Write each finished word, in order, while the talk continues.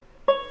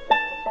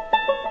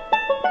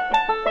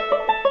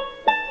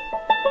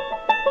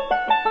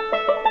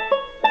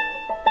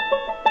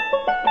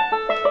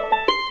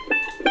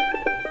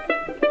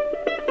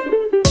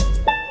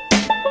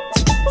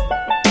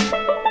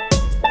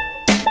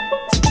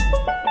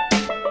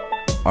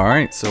All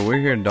right, so we're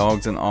here,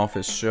 Dogs in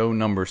Office, show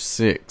number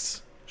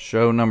 6.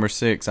 Show number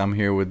 6. I'm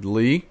here with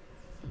Lee.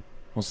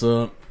 What's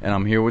up? And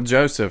I'm here with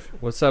Joseph.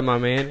 What's up, my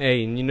man?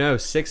 Hey, and you know,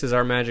 6 is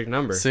our magic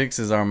number. 6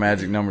 is our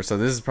magic number, so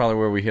this is probably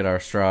where we hit our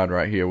stride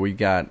right here. We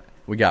got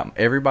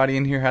everybody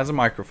in here has a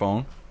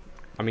microphone.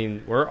 I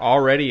mean, we're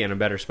already in a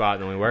better spot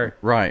than we were.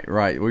 Right.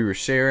 We were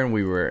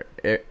sharing.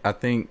 I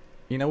think,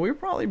 we were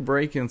probably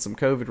breaking some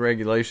COVID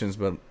regulations,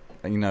 but,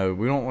 we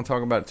don't want to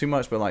talk about it too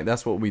much, but,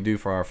 that's what we do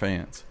for our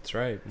fans. That's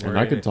right. And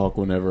I can talk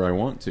whenever I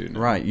want to now.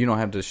 Right. You don't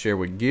have to share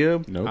with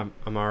Gib. Nope.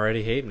 I'm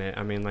already hating it.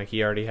 I mean,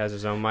 he already has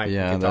his own mic. He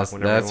Yeah, can that's talk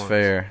whenever he wants.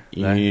 fair.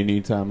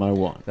 Anytime I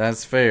want.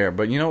 That's fair.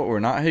 But you know what we're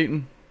not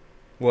hating?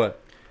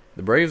 What?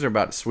 The Braves are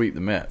about to sweep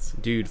the Mets.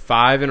 Dude,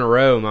 5 in a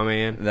row, my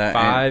man.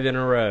 5 in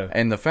a row.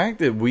 And the fact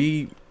that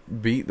we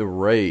beat the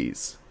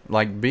Rays,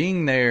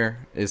 being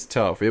there is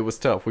tough. It was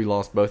tough. We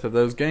lost both of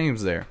those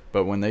games there.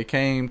 But when they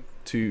came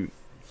to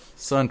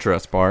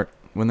SunTrust Park,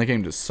 not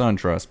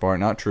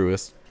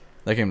Truist,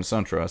 they came to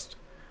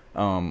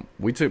SunTrust,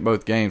 we took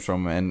both games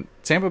from them. And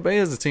Tampa Bay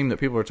is a team that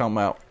people are talking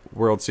about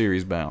World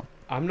Series bound.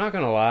 I'm not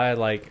going to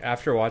lie.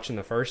 After watching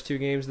the first 2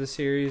 games of the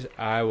series,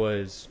 I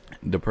was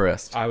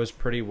depressed. I was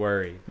pretty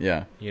worried.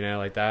 Yeah.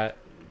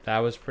 That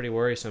was pretty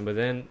worrisome. But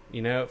then,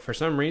 for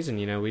some reason,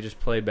 we just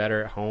played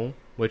better at home,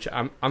 which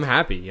I'm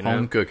happy,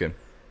 Home cooking.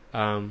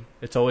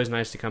 It's always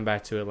nice to come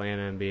back to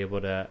Atlanta and be able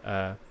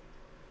to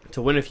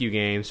win a few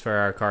games for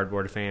our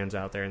cardboard fans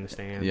out there in the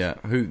stands. Yeah,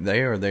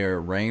 they are there,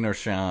 rain or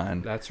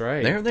shine. That's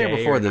right. They're there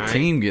before the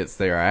team gets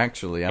there,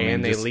 actually.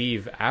 They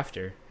leave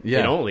after. Yeah,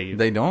 they don't leave.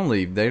 They don't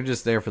leave. They're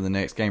just there for the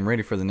next game,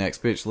 ready for the next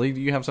pitch. Lee, do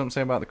you have something to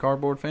say about the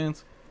cardboard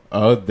fans?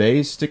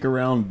 They stick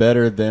around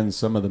better than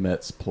some of the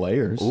Mets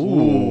players.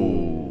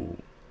 Ooh.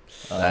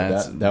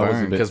 That's that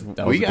was a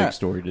big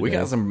story today. We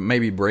got some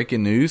maybe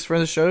breaking news for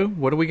the show.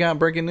 What do we got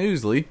breaking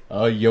news, Lee?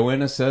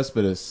 Yoenis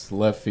Cespedes,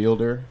 left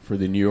fielder for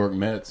the New York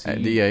Mets.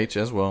 At DH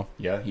as well.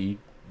 Yeah, he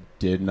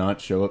did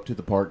not show up to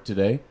the park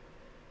today.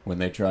 When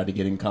they tried to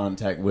get in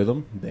contact with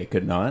him, they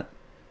could not.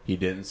 He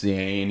didn't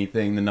say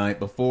anything the night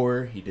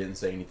before. He didn't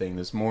say anything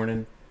this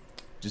morning.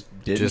 Just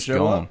didn't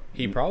show up.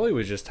 He probably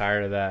was just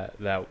tired of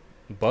that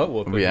butt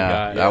whooping he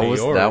Yeah, got in New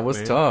York, that was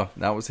man.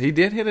 tough. He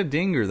did hit a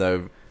dinger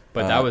though.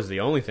 But that was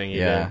the only thing he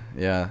did.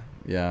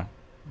 Yeah.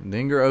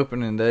 Dinger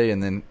opening day,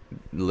 and then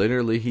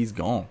literally he's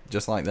gone,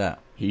 just like that.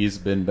 He's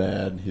been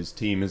bad. His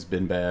team has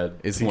been bad.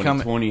 Is he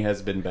coming? 2020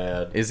 has been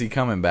bad. Is he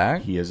coming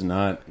back? He is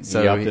not.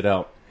 So he opted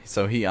out.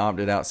 So he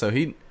opted out. So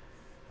he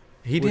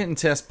didn't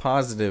test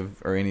positive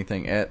or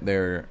anything at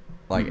their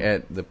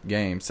at the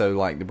game. So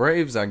the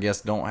Braves, I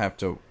guess, don't have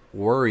to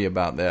worry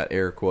about that,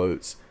 air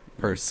quotes,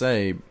 per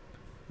se.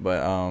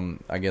 But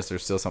I guess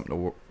there's still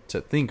something to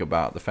think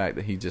about, the fact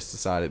that he just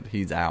decided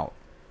he's out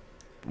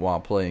while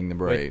playing the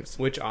Braves.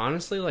 Which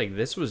honestly,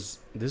 this was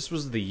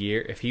the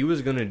year. If he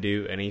was gonna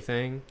do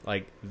anything,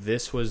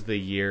 this was the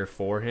year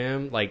for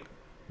him.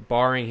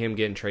 Barring him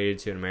getting traded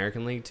to an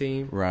American League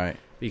team, Right.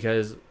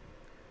 Because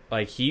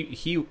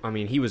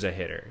he was a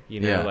hitter.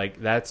 Yeah.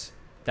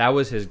 That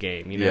was his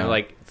game.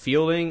 Yeah.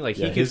 Fielding, he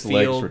could his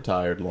field. legs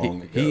retired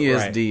long ago. He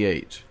is Right.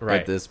 DH Right.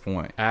 at this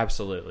point.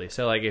 Absolutely.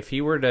 So if he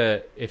were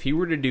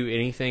to do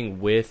anything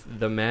with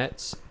the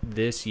Mets,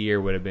 this year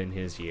would have been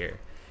his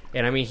year.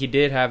 And I mean, he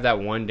did have that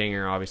one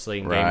dinger obviously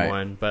in Right. game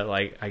 1, but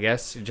I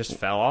guess it just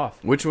fell off.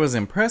 Which was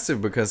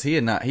impressive because he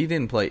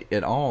didn't play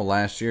at all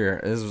last year.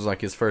 This was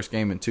his first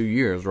game in 2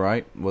 years,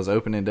 right? Was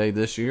opening day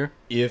this year?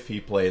 If he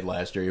played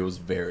last year, it was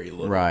very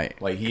little. Right.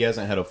 He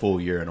hasn't had a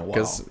full year in a while.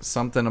 Because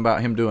something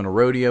about him doing a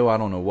rodeo, I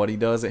don't know what he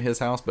does at his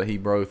house, but he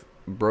broke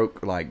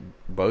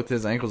both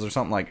his ankles or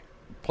something,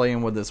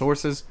 playing with his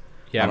horses.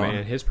 Yeah,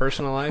 man, his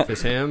personal life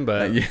is him,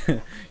 but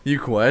You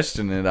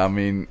question it. I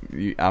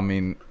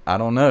mean, I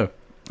don't know.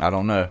 I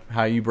don't know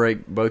how you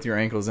break both your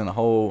ankles in a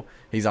hole.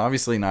 He's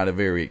obviously not a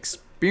very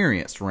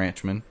experienced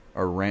ranchman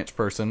or ranch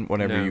person,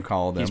 whatever you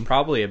call them. He's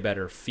probably a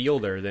better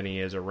fielder than he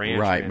is a ranchman.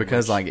 Right,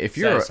 because if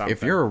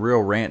you're a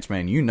real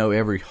ranchman, you know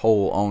every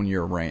hole on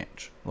your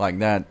ranch.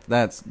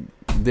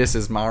 This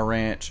is my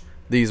ranch.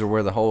 These are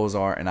where the holes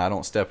are, and I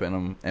don't step in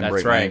them and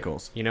break my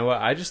ankles. You know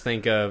what? I just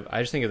think of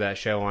that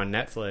show on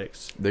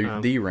Netflix,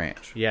 The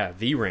Ranch. Yeah,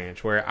 The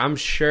Ranch, where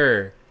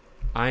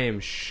I am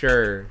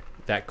sure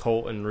that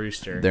Colt and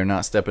Rooster, They're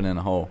not stepping in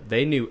a hole.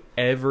 they knew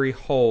every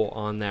hole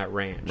on that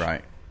ranch.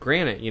 Right.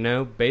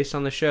 Granted, based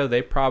on the show,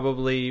 they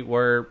probably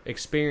were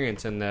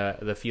experienced in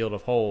the field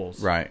of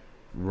holes. Right.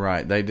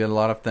 They did a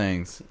lot of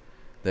things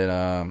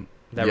that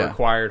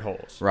required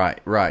holes. Right.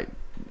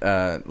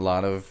 A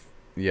lot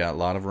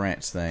of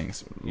ranch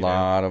things.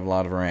 Lot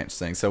of ranch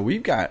things. So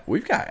we've got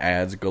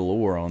ads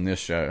galore on this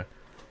show.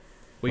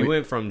 We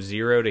went from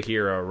zero to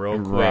hero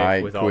real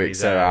quick with all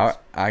these ads.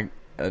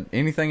 So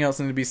anything else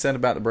need to be said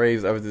about the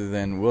Braves other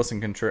than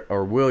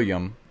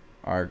William,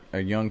 our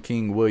young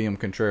king William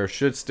Contreras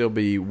should still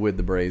be with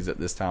the Braves at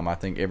this time? I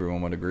think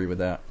everyone would agree with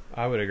that.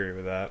 I would agree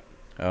with that.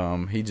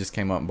 He just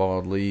came up and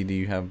balled. Lee, do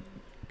you have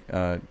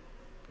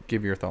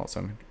give your thoughts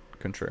on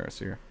Contreras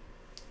here?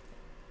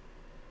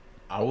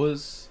 I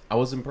was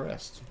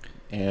impressed.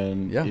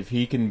 And Yeah. if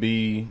he can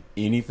be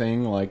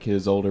anything like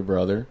his older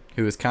brother,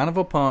 Who is kind of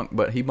a punk,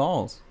 but he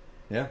balls.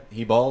 yeah,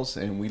 he balls,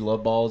 and we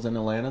love balls in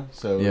Atlanta.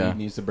 So Yeah. he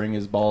needs to bring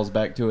his balls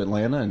back to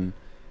Atlanta and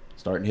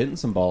start hitting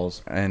some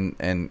balls. And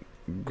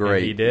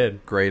great, he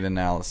did. great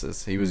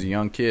analysis. He was a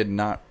young kid,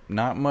 not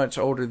much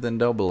older than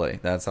Double A.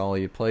 That's all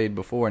he had played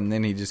before, and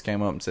then he just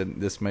came up and said,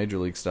 "This major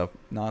league stuff,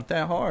 not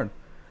that hard,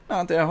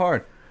 not that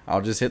hard.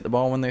 I'll just hit the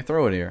ball when they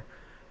throw it here,"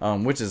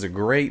 which is a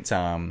great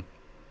time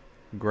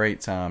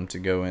to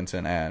go into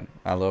an ad.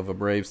 I love a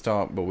Braves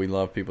talk, but we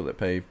love people that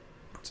pay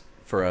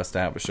for us to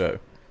have a show.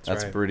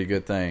 That's right. a pretty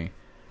good thing.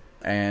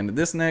 And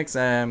this next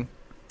ad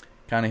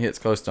kind of hits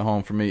close to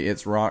home for me.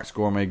 It's Rock's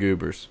Gourmet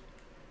Goobers.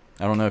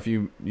 I don't know if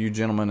you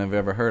gentlemen have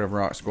ever heard of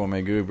Rock's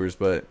Gourmet Goobers,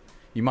 but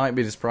you might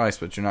beat his price,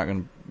 but you're not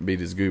going to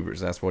beat his goobers.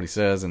 That's what he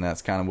says, and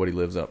that's kind of what he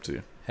lives up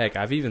to. Heck,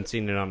 I've even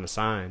seen it on the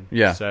sign.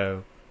 Yeah.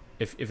 So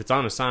if it's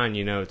on a sign,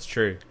 you know it's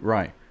true.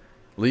 Right.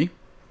 Lee?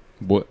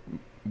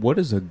 What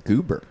is a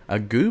goober? A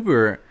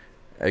goober,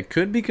 it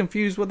could be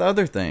confused with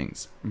other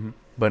things, Mm-hmm.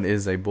 but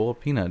is a boiled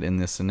peanut in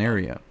this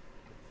scenario.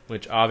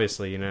 Which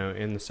obviously, you know,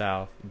 in the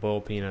South,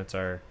 boiled peanuts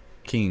are.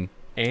 King.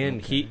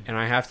 And Okay. and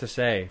I have to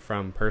say,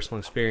 from personal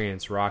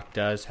experience, Rock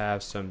does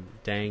have some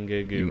dang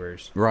good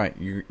goobers. Right.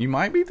 You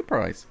might beat the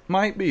price.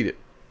 Might beat it,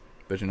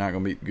 but you're not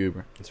going to beat the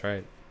goober. That's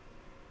right.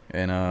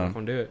 And Not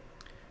gonna do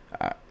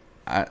it.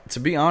 to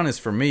be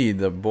honest, for me,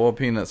 the boiled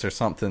peanuts are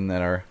something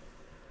that are.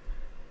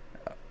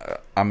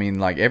 I mean,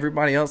 like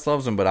everybody else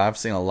loves them, but I've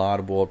seen a lot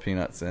of boiled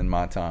peanuts in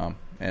my time,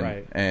 and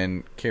Right.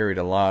 and carried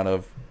a lot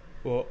of.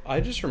 Well, I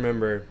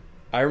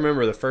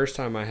remember the first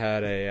time I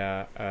had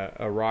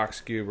a Rock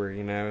Goober,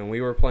 you know, and we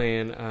were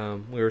playing,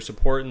 we were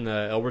supporting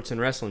the Elberton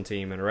wrestling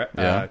team in a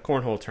Yeah.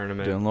 cornhole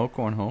tournament Doing a little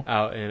cornhole.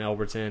 out in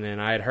Elberton,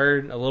 and I had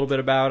heard a little bit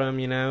about them,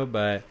 you know,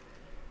 but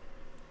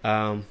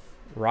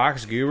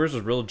Rock's Goobers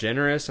was real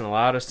generous and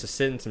allowed us to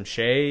sit in some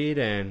shade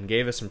and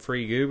gave us some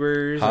free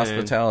goobers.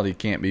 Hospitality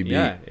can't be beat.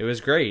 Yeah, it was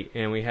great,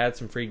 and we had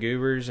some free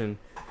goobers, and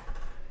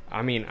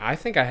I mean, I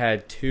think I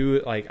had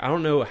two. Like, I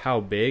don't know how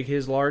big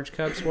his large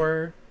cups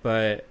were,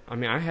 but I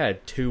mean, I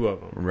had two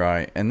of them.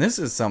 Right. And this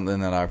is something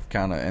that I've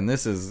kind of, and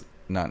this is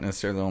not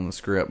necessarily on the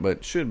script,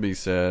 but should be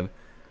said.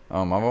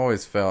 I've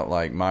always felt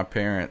like my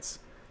parents,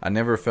 I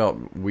never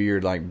felt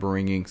weird like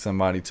bringing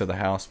somebody to the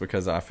house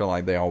because I feel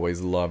like they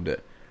always loved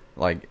it.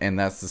 Like, and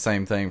that's the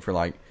same thing for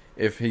like,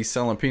 if he's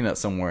selling peanuts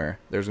somewhere,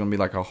 there's going to be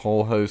like a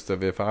whole host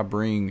of, if I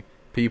bring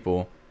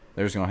people,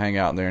 they're just going to hang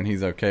out there and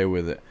he's okay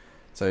with it.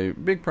 So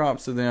big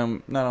props to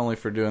them, not only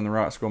for doing the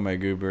Rock's Gourmet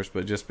Goobers,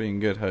 but just being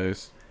good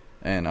hosts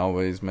and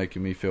always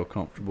making me feel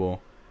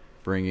comfortable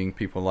bringing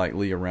people like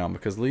Lee around,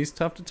 because Lee's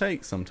tough to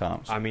take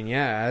sometimes. I mean,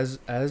 yeah,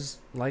 as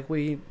like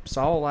we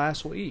saw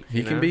last week, He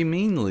you can know? be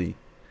mean, Lee.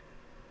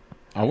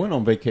 I went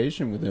on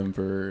vacation with him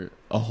for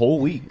a whole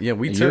week. Yeah,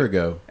 we a took year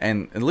ago,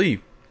 and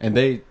Lee. and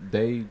they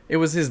It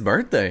was his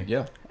birthday.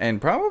 yeah.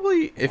 And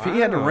probably if he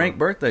had to Wow. rank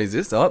birthdays,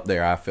 it's up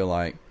there. I feel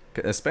like,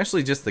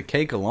 especially just the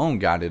cake alone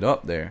got it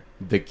up there.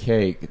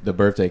 The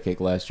birthday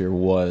cake last year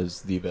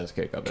was the best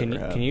cake I've Can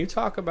ever had. can you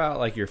talk about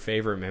like your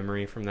favorite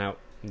memory from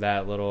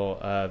that little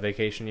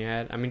vacation you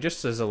had? I mean,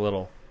 just as a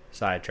little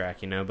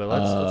sidetrack, you know. But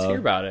let's hear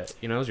about it.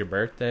 You know, it was your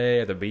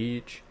birthday at the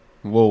beach.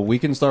 Well, we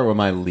can start with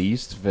my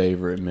least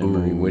favorite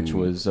memory, Ooh. which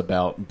was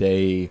about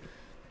day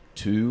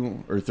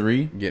 2 or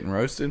 3. Getting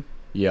roasted.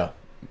 Yeah.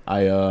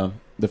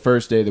 The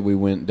first day that we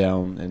went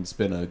down and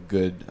spent a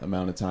good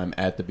amount of time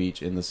at the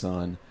beach in the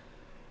sun,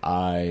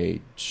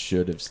 I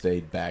should have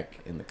stayed back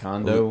in the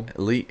condo.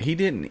 Lee, he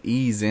didn't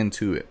ease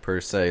into it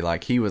per se.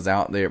 Like, he was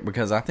out there,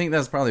 because I think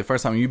that's probably the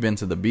first time you've been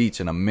to the beach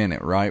in a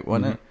minute, right?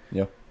 Wasn't it?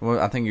 Yeah. Well,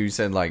 I think you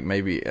said like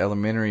maybe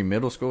elementary,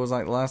 middle school was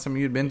like the last time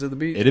you'd been to the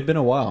beach. It had been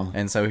a while.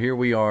 And so here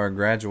we are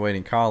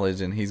graduating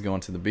college, and he's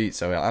going to the beach.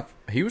 So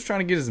he was trying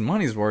to get his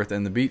money's worth,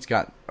 and the beach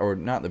got, or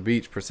not the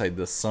beach per se,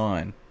 the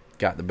sun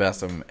got the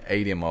best of him,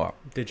 ate him up.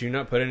 Did you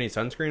not put any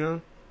sunscreen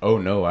on? Oh,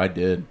 no, I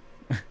did.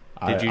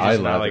 Did you I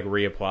just not love like it.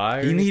 reapply?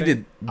 Or He anything?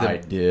 needed. I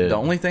did. The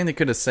only thing that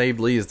could have saved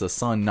Lee is the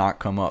sun not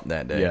come up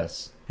that day.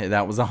 Yes.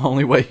 That was the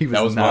only way he was.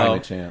 That was my not. only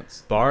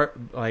chance.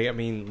 Like, I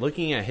mean,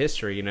 looking at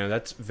history, you know,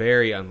 that's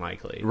very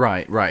unlikely.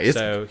 Right. It's,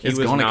 So he it's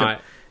was gonna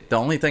not. the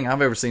only thing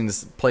I've ever seen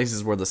is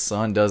places where the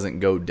sun doesn't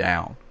go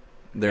down.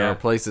 There Yeah. are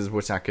places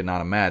which I could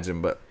not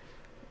imagine, but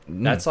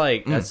That's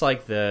like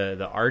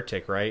the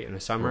Arctic, right? In the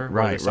summer, where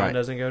Right, the sun right.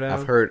 doesn't go down.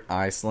 I've heard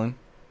Iceland,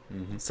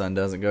 Mm-hmm. sun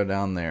doesn't go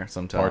down there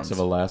sometimes. Parts of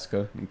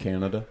Alaska and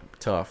Canada.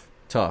 Tough.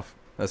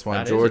 That's why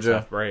That is a Georgia,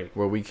 tough break.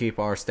 where we keep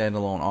our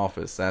standalone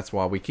office, that's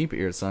why we keep it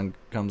here. The sun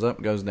comes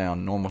up, goes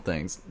down, normal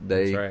things,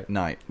 day, That's right.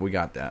 night. We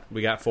got that.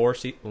 We got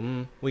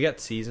we got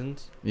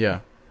seasons. Yeah.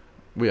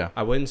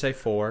 I wouldn't say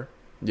 4.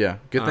 Yeah.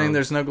 Good thing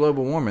there's no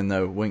global warming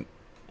though. Wink.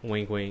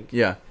 Wink, wink.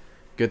 Yeah.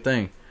 Good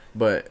thing.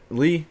 But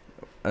Lee,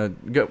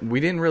 we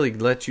didn't really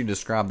let you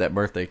describe that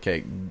birthday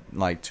cake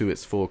like to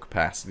its full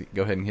capacity.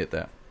 Go ahead and hit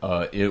that.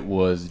 It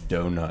was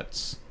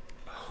donuts.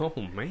 Oh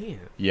man.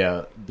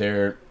 Yeah,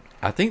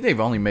 I think they've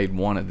only made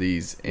one of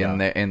these Yeah.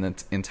 in the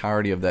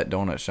entirety of that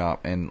donut shop,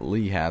 and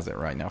Lee has it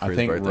right now for I his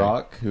think birthday.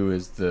 Rock, who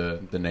is the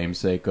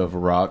namesake of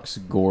Rock's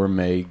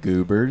Gourmet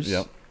Goobers.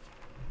 Yep.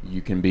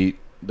 You can beat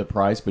the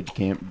price, but you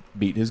can't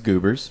beat his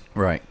goobers.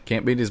 Right.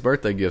 Can't beat his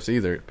birthday gifts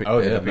either.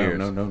 It appears.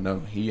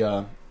 No.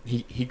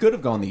 He could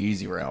have gone the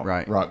easy route.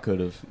 Right. Rock could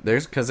have,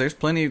 There's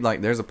plenty,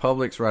 like, there's a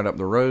Publix right up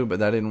the road, but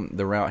that isn't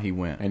the route he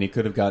went. and he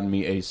could have gotten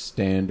me a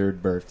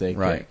standard birthday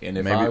Right. cake. And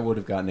if Maybe- I would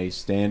have gotten a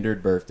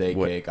standard birthday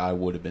What- cake, I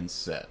would have been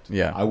set.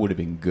 Yeah. I would have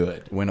been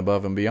good. Went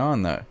above and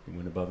beyond, though. He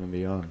went above and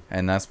beyond.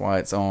 And that's why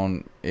it's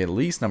on at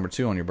least number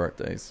 2 on your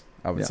birthdays,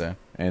 I would Yeah. say.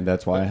 And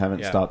that's why I haven't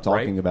Yeah, stopped right.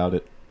 talking about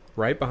it.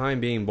 Right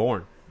behind being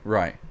born.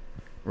 Right.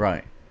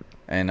 Right.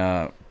 And,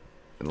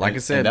 like I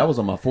And said, that was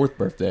on my 4th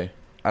birthday.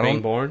 I Being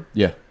don't. born?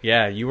 Yeah.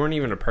 Yeah, you weren't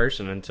even a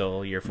person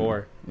until year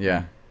 4.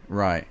 Yeah.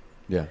 Right.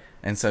 Yeah.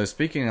 And so,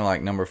 speaking of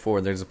like number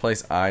 4, there's a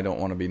place I don't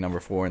want to be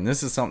number 4, and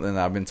this is something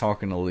that I've been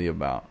talking to Lee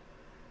about.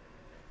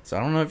 So I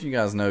don't know if you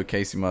guys know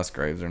Casey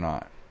Musgraves or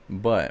not,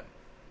 but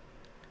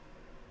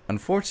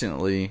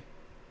unfortunately,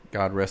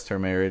 God rest her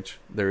marriage,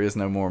 there is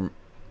no more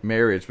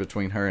marriage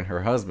between her and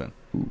her husband,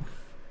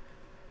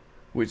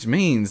 which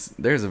means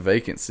there's a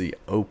vacancy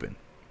open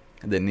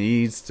that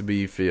needs to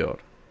be filled,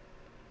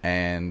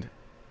 and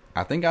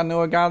I think I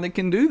know a guy that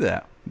can do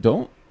that.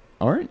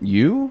 Aren't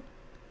you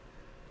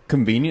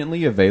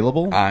conveniently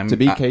available to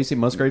be Casey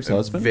Musgraves'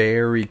 husband?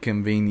 Very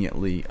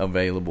conveniently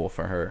available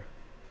for her.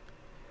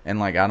 And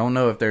like I don't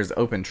know if there's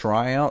open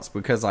tryouts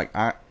because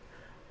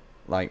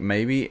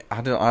maybe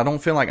I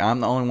don't feel like I'm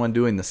the only one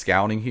doing the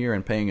scouting here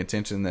and paying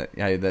attention that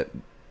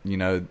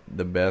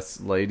the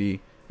best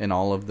lady in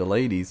all of the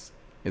ladies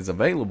is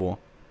available.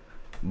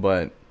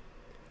 But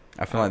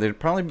I feel like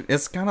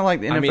it's kind of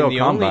like the NFL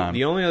Combine.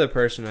 The only other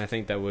person I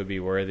think that would be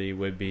worthy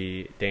would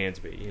be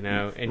Dansby,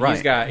 and Right.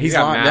 he's got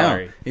locked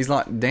Mallory. down. He's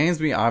like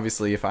Dansby.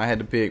 Obviously, if I had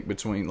to pick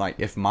between, like,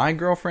 if my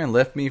girlfriend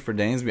left me for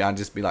Dansby, I'd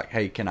just be like,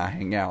 "Hey, can I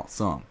hang out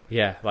some?"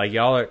 Yeah, like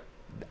y'all are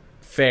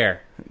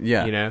fair.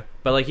 Yeah,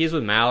 but like he's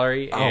with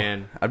Mallory,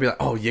 and I'd be like,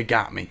 "Oh, you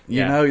got me."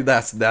 Yeah.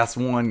 That's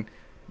one.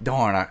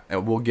 Darn,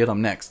 we'll get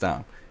them next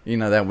time.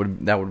 That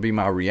would be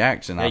my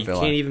reaction. yeah, I you feel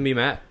can't like. even be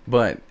mad.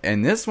 But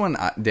in this one,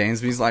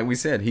 Dansby's, like we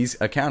said, he's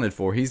accounted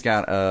for. He's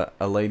got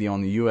a lady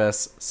on the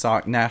U.S.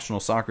 national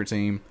soccer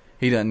team.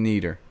 He doesn't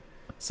need her.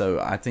 So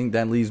I think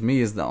that leaves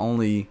me as the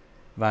only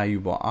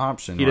valuable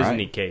option. He doesn't right?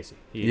 need Casey.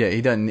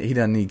 He doesn't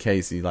need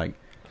Casey. Like,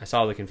 I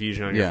saw the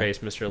confusion on your Yeah. face,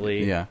 Mr.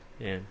 Lee. yeah.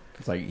 And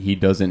It's like he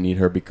doesn't need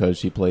her because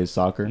she plays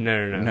soccer.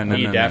 no. No,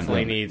 He no,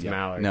 definitely no. needs Yeah.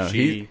 Mallory. No,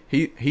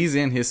 he's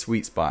in his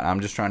sweet spot. I'm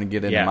just trying to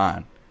get into Yeah.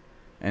 mine.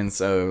 And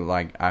so,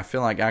 like, I feel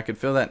like I could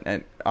feel that.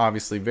 And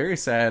obviously, very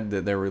sad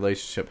that their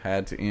relationship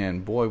had to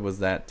end. Boy, was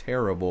that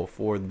terrible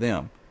for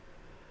them.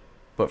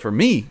 But for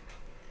me,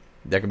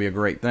 that could be a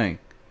great thing.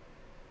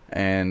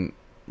 And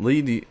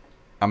Lee,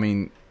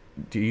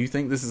 do you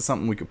think this is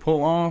something we could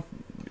pull off?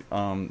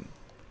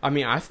 I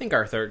mean, I think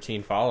our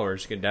 13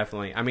 followers could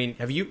definitely. I mean,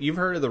 you've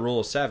heard of the rule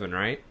of 7,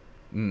 right?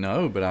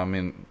 No, but I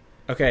mean,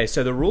 Okay,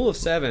 so the rule of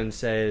 7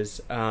 says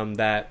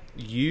that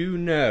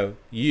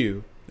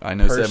I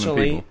know 7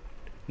 personally, people.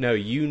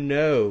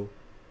 no,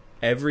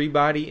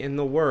 everybody in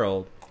the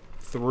world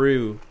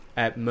through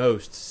at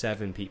most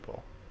 7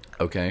 people.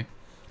 Okay.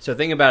 So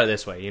think about it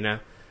this way,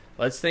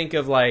 Let's think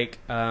of like,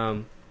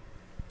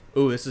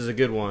 this is a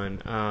good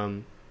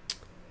one.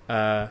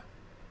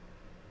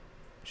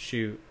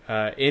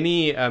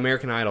 Any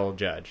American Idol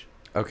judge.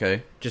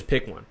 Okay. Just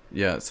pick one.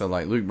 Yeah, so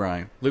like Luke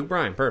Bryan. Luke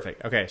Bryan,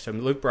 perfect. Okay, so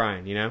Luke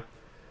Bryan,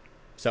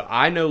 So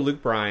I know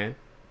Luke Bryan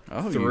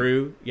Oh,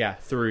 through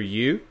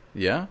you,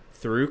 yeah?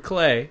 through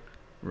Clay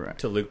Right.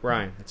 to Luke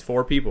Bryan. That's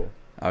 4 people.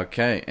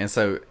 Okay, and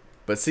so,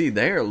 but see,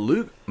 there,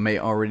 Luke may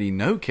already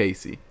know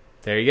Casey.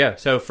 There you go.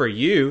 So for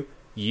you,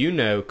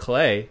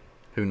 Clay,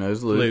 Who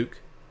knows Luke? Luke,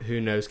 who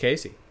knows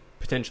Casey,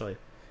 potentially.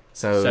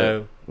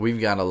 So we've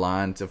got a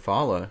line to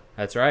follow.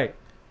 That's right.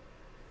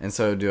 And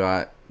so do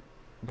I.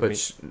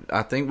 But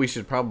I think we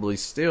should probably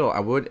still.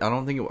 I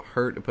don't think it would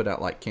hurt to put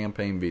out like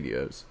campaign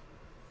videos.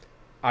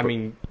 I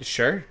mean,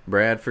 sure.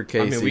 Bradford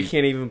Casey. I mean, we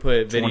can't even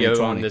put video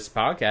 2020. on this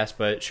podcast,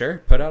 but sure,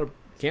 put out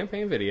a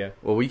campaign video.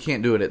 Well, we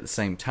can't do it at the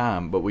same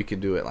time, but we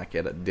could do it like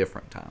at a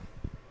different time.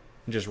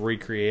 Just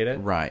recreate it.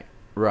 Right.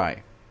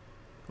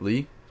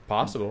 Lee,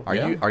 Possible.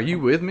 are you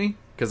with me?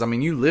 Because I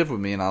mean, you live with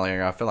me, and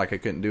I feel like I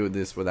couldn't do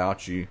this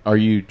without you. Are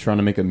you trying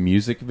to make a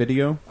music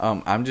video?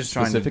 I'm just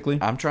trying Specifically?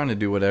 I'm trying to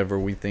do whatever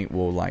we think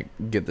will like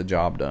get the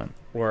job done.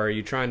 Or are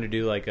you trying to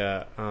do like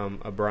a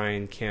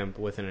Brian Kemp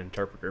with an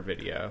interpreter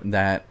video?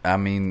 That I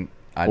mean,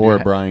 Or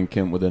Brian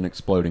Kemp with an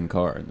exploding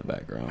car in the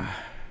background.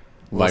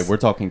 Like, we're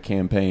talking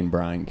campaign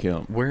Brian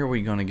Kemp. Where are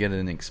we going to get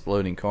an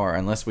exploding car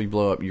unless we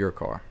blow up your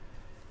car?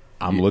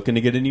 I'm looking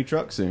to get a new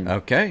truck soon.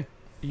 Okay.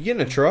 You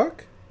getting a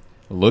truck?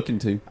 Looking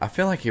to. I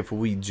feel like if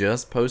we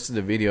just posted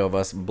a video of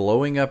us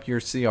blowing up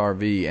your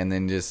CRV and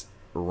then just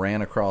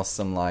ran across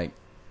some like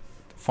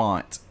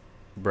font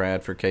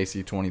Bradford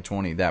Casey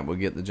 2020, that would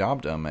get the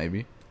job done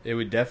maybe. It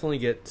would definitely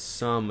get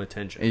some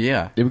attention.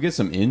 Yeah. It would get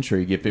some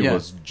intrigue if it Yeah.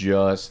 was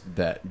just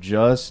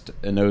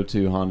an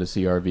O2 Honda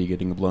CRV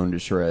getting blown to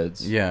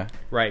shreds. Yeah.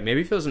 Right.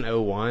 Maybe if it was an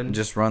 01,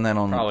 Just run that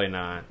on. probably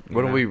not.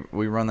 What you do know?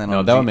 we run that No,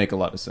 on? that would make a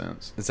lot of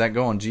sense. Does that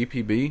go on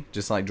GPB?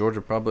 Just like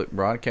Georgia Public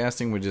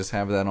Broadcasting would just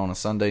have that on a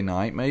Sunday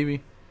night,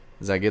 maybe?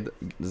 Would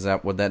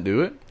that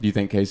do it? Do you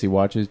think Casey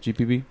watches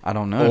GPB? I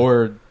don't know.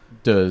 Or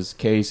does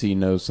Casey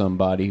know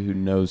somebody who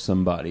knows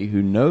somebody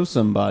who knows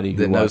somebody who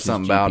That knows watches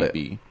something about it.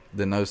 GPB?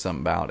 That knows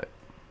something about it.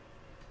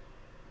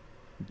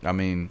 I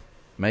mean,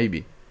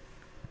 maybe.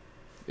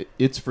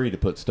 It's free to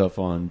put stuff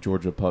on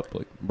Georgia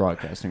Public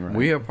Broadcasting,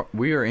 right?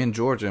 We are in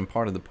Georgia and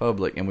part of the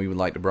public, and we would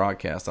like to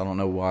broadcast. I don't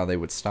know why they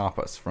would stop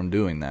us from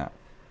doing that.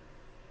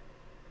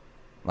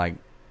 Like,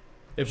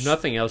 If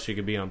nothing else, you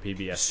could be on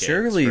PBS. Kids,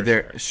 surely for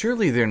they're sure.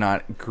 surely they're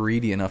not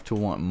greedy enough to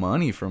want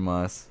money from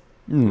us.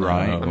 No,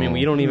 Right. I mean,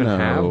 we don't even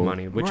have no.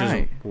 money, which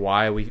Right. is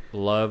why we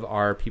love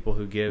our people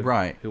who give,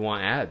 Right. who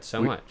want ads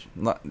so We- much.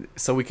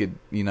 So we could,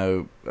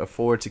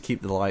 afford to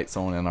keep the lights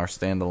on in our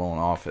standalone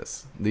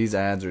office. These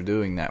ads are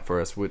doing that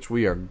for us, which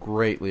we are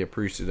greatly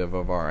appreciative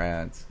of our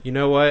ads. You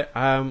know what?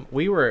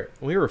 We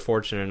were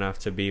fortunate enough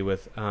to be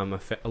with a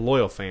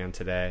loyal fan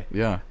today,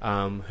 Yeah.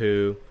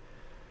 who,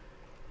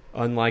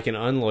 unlike an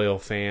unloyal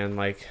fan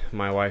like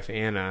my wife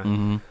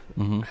Anna,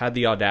 had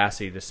the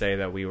audacity to say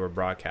that we were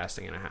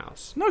broadcasting in a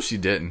house. No, she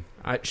didn't.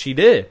 She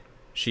did.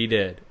 She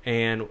did.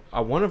 And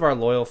one of our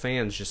loyal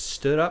fans just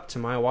stood up to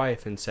my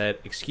wife and said,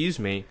 "Excuse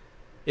me,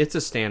 it's a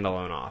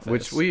standalone office."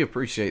 Which we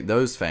appreciate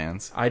those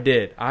fans. I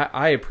did.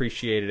 I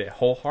appreciated it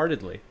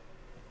wholeheartedly.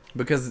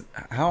 Because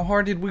how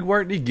hard did we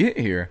work to get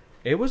here?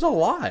 It was a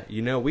lot.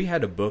 We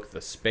had to book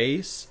the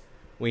space.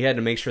 We had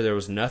to make sure there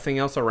was nothing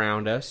else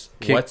around us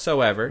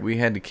whatsoever. We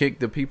had to kick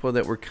the people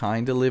that were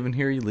kind of living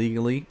here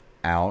illegally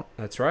out.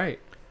 That's right.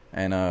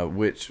 And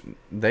which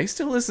they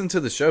still listen to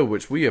the show,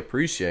 which we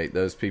appreciate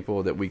those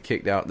people that we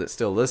kicked out that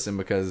still listen,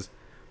 because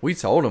we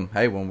told them,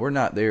 hey, when we're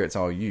not there, it's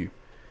all you.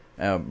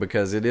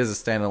 Because it is a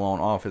standalone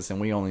office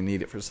and we only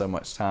need it for so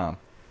much time.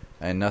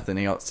 And nothing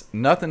else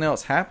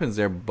happens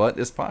there but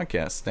this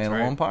podcast,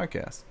 standalone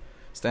podcast.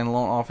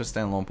 Standalone office,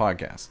 standalone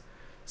podcast.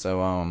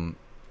 So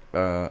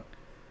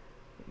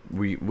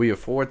we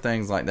afford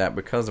things like that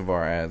because of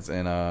our ads.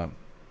 And I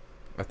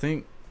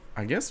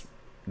guess,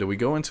 do we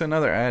go into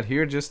another ad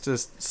here just to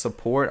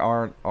support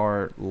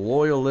our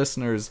loyal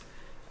listeners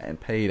and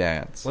paid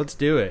ads? Let's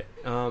do it.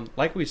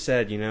 Like we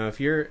said, if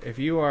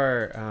you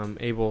are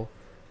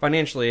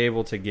financially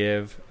able to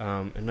give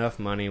enough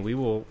money,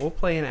 we'll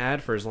play an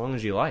ad for as long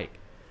as you like.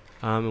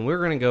 And we're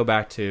going to go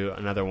back to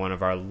another one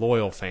of our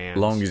loyal fans.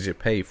 As long as you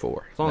pay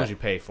for it. As long as you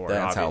pay for it,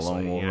 That's how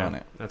obviously, long we'll run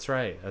it. That's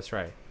right.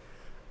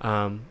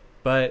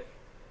 But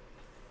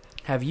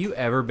have you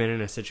ever been in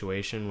a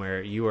situation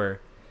where you are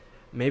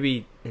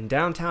maybe in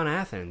downtown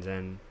Athens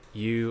and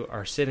you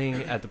are sitting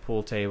at the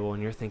pool table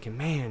and you're thinking,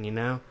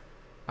 man,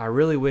 I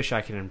really wish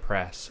I could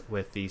impress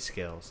with these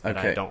skills that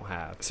I don't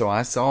have. So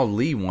I saw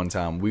Lee one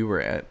time. We were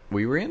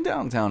in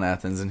downtown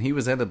Athens, and he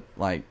was at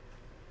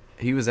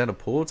a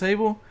pool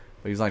table,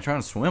 but he was like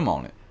trying to swim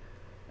on it.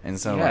 And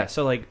so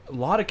so a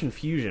lot of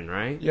confusion,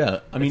 right?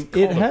 Yeah, I mean, It's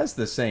it called has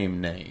the same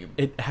name.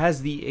 It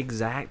has the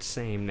exact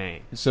same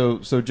name. So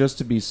just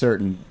to be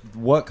certain,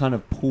 what kind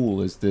of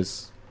pool is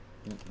this?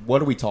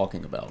 What are we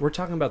talking about? We're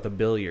talking about the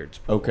billiards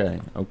pool. Okay.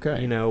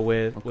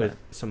 With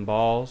some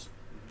balls,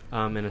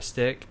 and a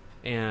stick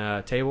and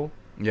a table.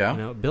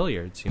 Yeah.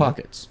 Billiards.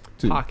 Pockets.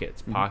 Too.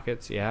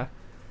 Pockets. Yeah.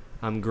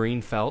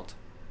 Green felt.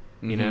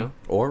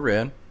 or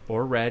red.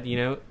 Or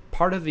red.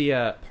 Part of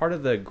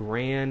the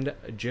grand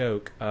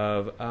joke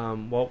of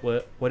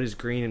what is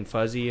green and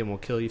fuzzy and will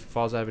kill you if it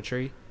falls out of a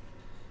tree.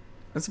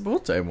 It's a pool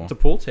table. It's a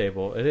pool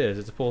table. It is.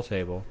 It's a pool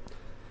table.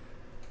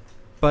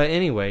 But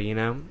anyway,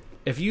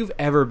 if you've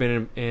ever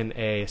been in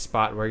a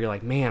spot where you're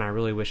like, man, I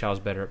really wish I was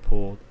better at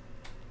pool,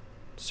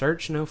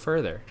 search no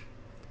further.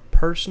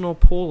 Personal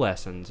pool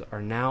lessons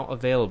are now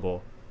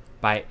available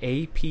by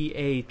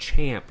APA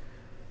champ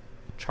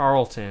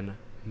Charlton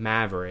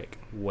Maverick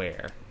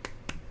Ware.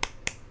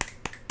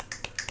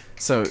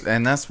 So,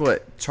 and that's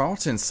what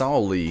Charlton saw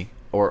Lee,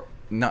 or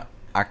not.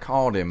 I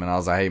called him and I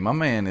was like, hey, my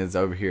man is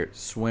over here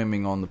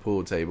swimming on the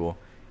pool table,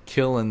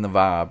 killing the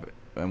vibe,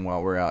 and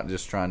while we're out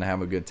just trying to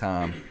have a good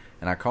time.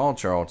 And I called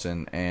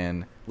Charlton,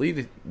 and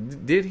Lee,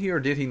 did he or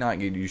did he not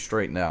get you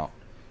straightened out?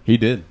 He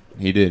did.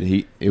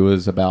 It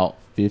was about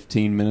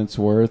 15 minutes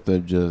worth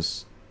of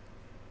just,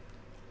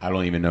 I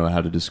don't even know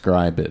how to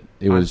describe it.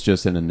 It was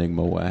just an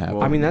enigma what happened.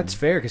 Well, I mean, that's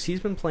fair because he's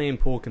been playing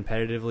pool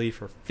competitively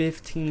for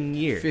 15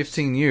 years.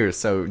 15 years.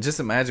 So just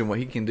imagine what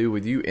he can do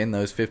with you in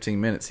those 15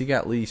 minutes. He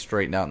got Lee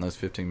straightened out in those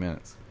 15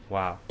 minutes.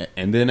 Wow.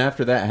 And then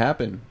after that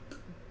happened,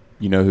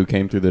 you know who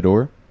came through the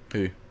door?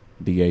 Who?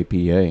 The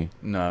APA.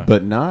 No.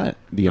 But not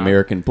the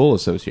American Pool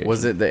Association.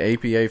 Was it the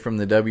APA from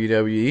the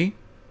WWE?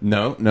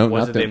 No, Was not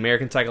it them. the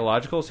American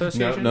Psychological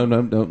Association? No,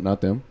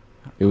 not them.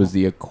 It was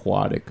the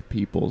Aquatic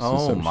People's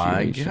Oh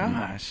my Association.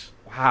 gosh.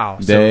 Wow.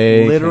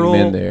 They so came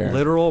in there.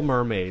 literal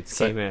mermaids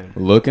came in.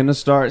 Looking to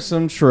start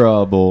some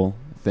trouble.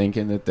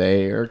 thinking that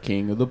they are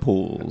king of the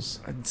pools.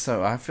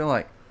 So I feel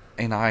like,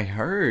 and I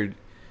heard,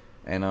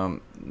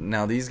 and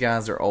now these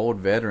guys are old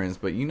veterans,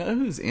 but you know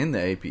who's in the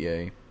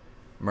APA?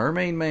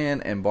 Mermaid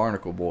Man and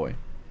Barnacle Boy.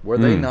 Were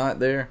they not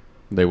there?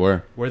 They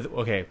were.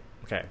 Okay.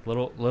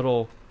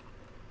 Little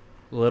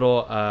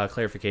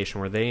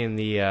clarification. Were they in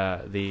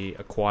the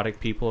Aquatic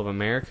People of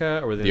America,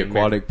 or were they The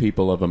Aquatic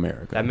People of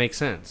America. That makes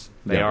sense.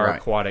 They Yeah, are right.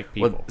 aquatic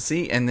people. Well,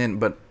 see, and then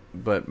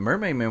but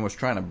Mermaid Man was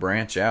trying to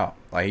branch out.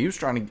 Like he was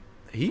trying to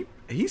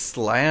he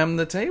slammed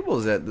the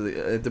tables at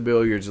the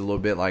billiards a little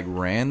bit. Like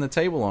ran the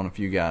table on a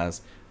few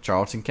guys.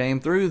 Charlton came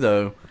through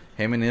though.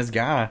 Him and his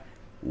guy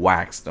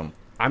waxed them.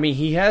 I mean,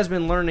 he has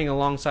been learning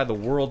alongside the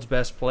world's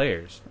best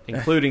players,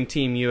 including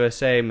Team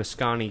USA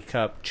Mosconi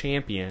Cup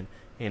champion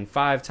and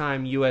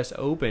 5-time U.S.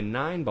 Open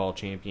 9-ball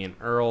champion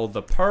Earl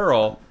the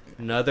Pearl.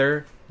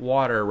 Another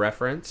water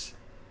reference.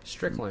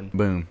 Strickland.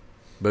 Boom,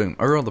 boom.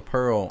 Earl the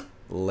Pearl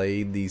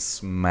laid the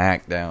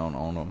smackdown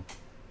on them.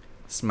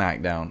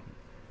 Smackdown,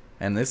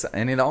 and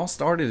it all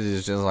started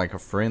as just like a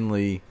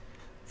friendly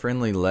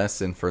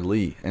lesson for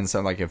Lee. And so,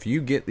 like, if you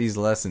get these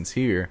lessons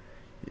here,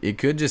 it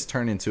could just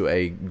turn into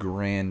a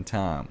grand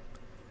time.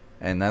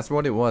 And that's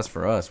what it was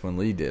for us when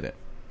Lee did it.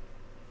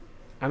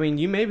 I mean,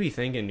 you may be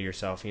thinking to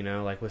yourself,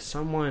 like with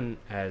someone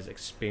as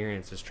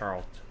experienced as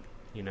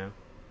Charlton,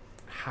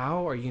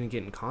 how are you going to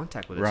get in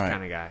contact with this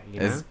kind of guy?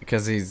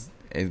 Because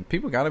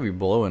people got to be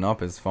blowing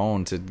up his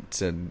phone to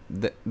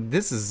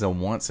this is a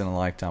once in a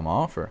lifetime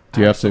offer.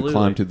 Do you have to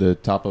climb to the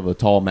top of a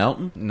tall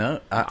mountain? No,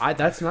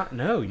 that's not.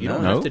 No, you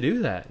don't No? have to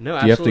do that. No,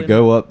 Do you have to absolutely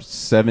go up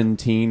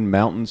 17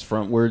 mountains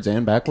frontwards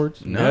and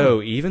backwards?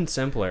 No, even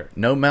simpler.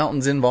 no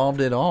mountains involved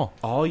at all.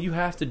 All you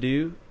have to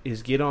do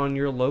is get on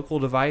your local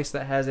device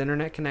that has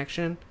internet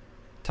connection,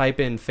 type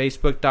in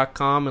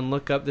facebook.com and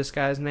look up this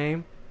guy's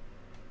name,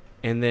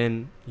 and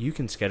then you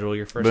can schedule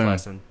your first Boom.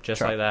 lesson just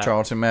like that.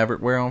 Charlton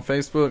Maverick Wear on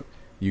Facebook.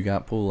 You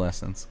got pool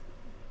lessons.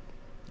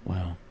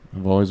 Wow.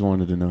 I've always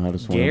wanted to know how to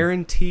swim.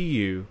 Guarantee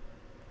you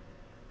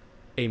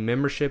a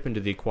membership into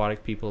the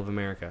Aquatic People of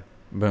America.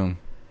 Boom.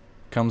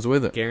 Comes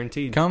with it.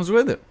 Guaranteed. Comes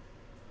with it.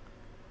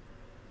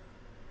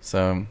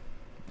 So,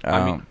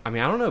 I mean,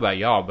 I don't know about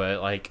y'all,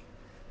 but like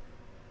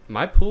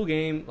my pool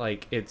game,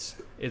 like it's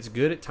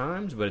good at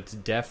times, but it's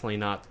definitely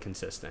not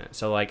consistent.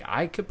 So like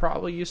I could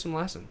probably use some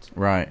lessons.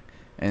 right.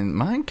 And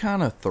mine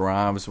kind of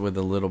thrives with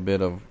a little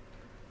bit of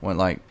when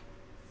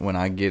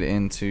I get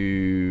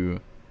into,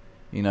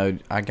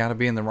 I got to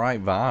be in the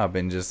right vibe,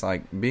 and just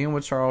like being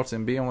with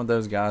Charlton, being with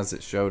those guys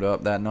that showed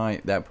up that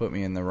night, that put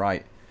me in the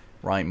right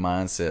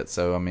mindset.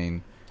 So, I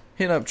mean,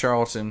 hit up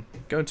Charlton,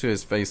 go to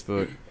his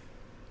Facebook.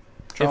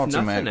 Charlton,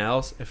 If nothing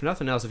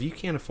else, if you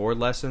can't afford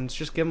lessons,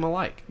 just give them a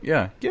like.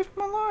 Yeah, give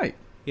him a like.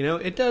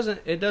 It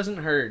doesn't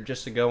hurt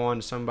just to go on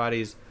to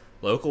somebody's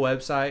local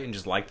website and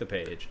just like the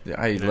page.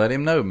 Hey, let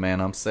him know, man,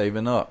 I'm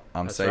saving up.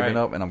 That's saving right.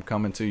 up, and I'm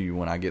coming to you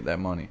when I get that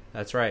money.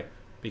 That's right.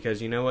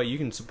 Because you know what? You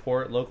can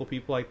support local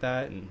people like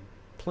that in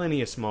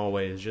plenty of small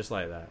ways just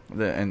like that.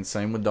 And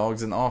same with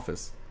Dogs in the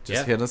Office.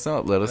 Just Yeah. hit us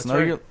up. Let us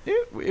That's know. right.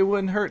 It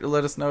wouldn't hurt to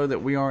let us know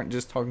that we aren't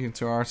just talking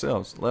to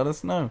ourselves. Let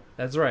us know.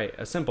 That's right.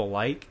 A simple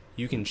like.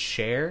 You can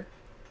share.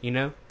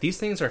 These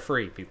things are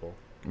free, people.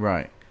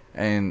 Right.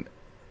 And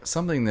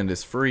something that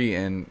is free,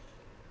 and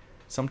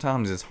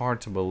sometimes it's hard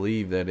to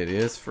believe that it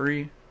is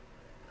free,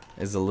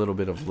 is a little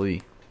bit of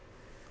Lee.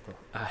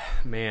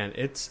 Man,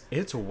 it's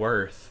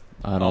worth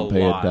I don't a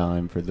pay lot. a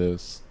dime for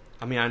this.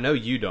 I mean, I know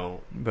you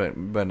don't.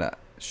 But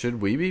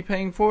should we be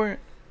paying for it?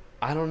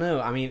 I don't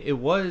know. I mean,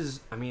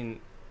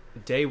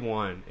 day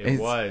one,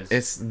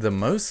 It's the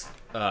most.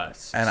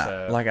 us. And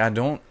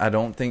so. I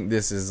don't think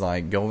this is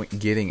like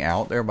getting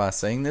out there by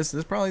saying this. This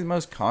is probably the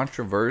most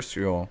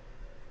controversial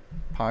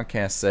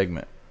podcast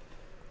segment.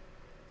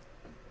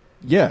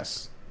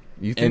 Yes.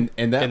 You think?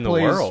 And that in the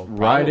plays world,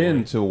 right probably.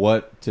 into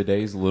what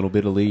today's Little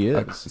Bit of Lee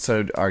is.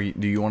 So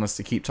do you want us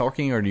to keep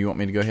talking, or do you want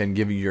me to go ahead and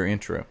give you your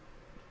intro?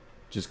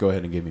 Just go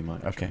ahead and give me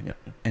mine. Okay. Yeah.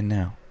 And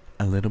now,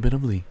 a little bit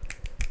of Lee.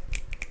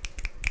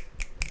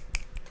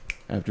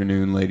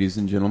 Afternoon, ladies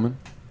and gentlemen.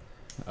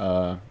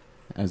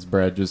 As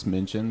Brad just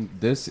mentioned,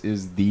 this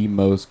is the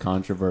most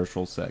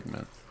controversial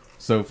segment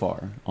so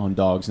far on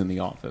Dogs in the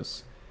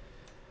Office.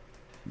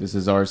 This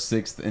is our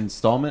fifth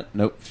installment.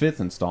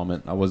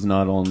 I was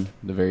not on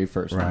the very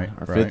first Right, one.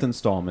 Our right. fifth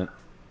installment.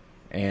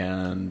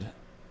 And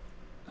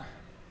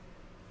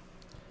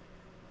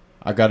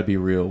I got to be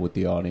real with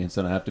the audience,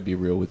 and I have to be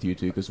real with you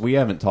too, because we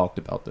haven't talked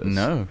about this.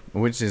 No,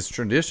 which is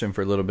tradition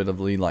for a little bit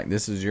of Lee. Like,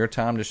 this is your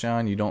time to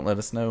shine. You don't let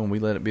us know, and we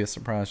let it be a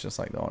surprise, just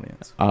like the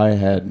audience. I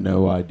had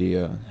no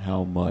idea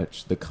how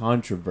much the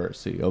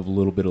controversy of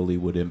Little Bit of Lee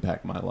would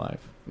impact my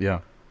life. Yeah.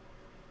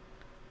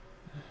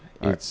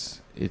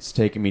 It's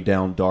taken me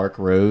down dark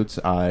roads.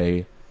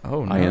 I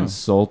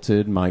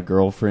insulted my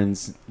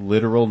girlfriend's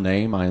literal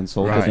name. I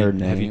insulted Right. her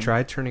name. Have you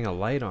tried turning a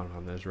light on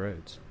those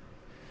roads?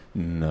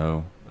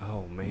 No,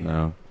 Oh man,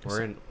 no,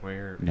 we're in for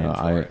it.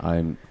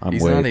 I'm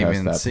He's way not past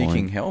even that seeking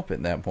point. help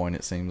at that point,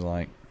 it seems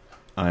like.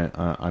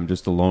 I'm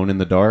just alone in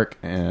the dark,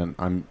 and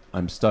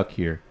I'm stuck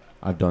here.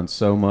 I've done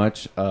so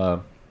much.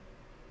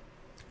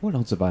 What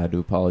else have I had to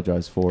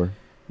apologize for?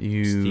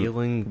 You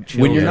Stealing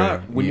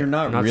children. When you're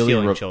not really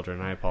stealing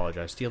children. I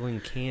apologize. Stealing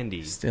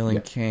candy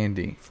stealing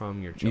candy.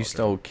 from your children. You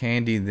stole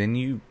candy, then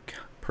you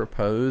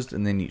proposed,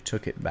 and then you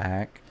took it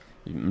back,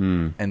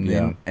 Mm, and yeah.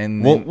 then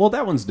and well, then well,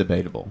 that one's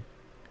debatable.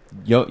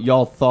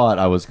 Y'all thought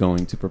I was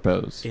going to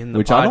propose, in the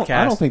which podcast.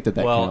 I don't think that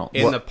well, counts.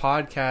 in the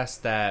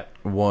podcast that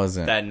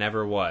wasn't.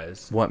 never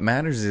was. What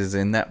matters is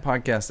in that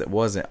podcast that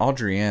wasn't.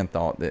 Audrey Ann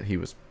thought that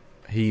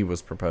he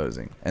was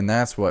proposing, and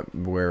that's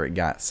where it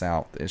got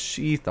south. Is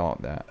she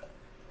thought that,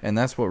 and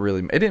that's what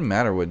really. It didn't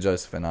matter what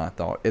Joseph and I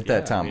thought at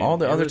that Yeah, time. man, All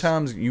the it other was-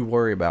 times you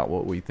worry about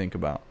what we think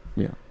about,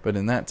 Yeah. but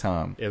in that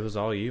time It was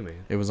all you,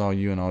 man. it was all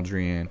you and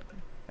Audrey Ann,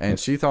 and Yep.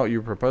 she thought you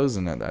were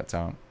proposing at that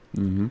time,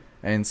 Mm-hmm.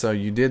 and so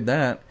you did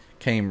that.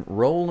 Came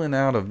rolling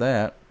out of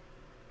that,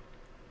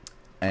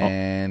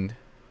 and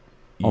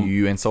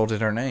you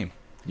insulted her name.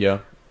 Yeah,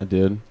 I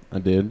did.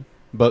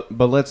 But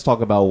let's talk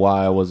about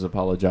why I was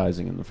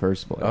apologizing in the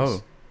first place.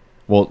 Oh.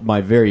 Well, my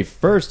very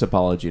first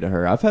apology to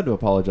her, I've had to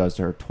apologize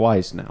to her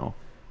twice now.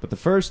 But the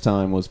first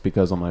time was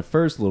because on my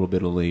first Little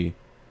Bit of Lee,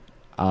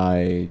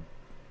 I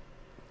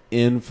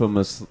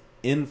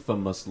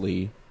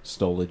infamously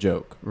stole a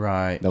joke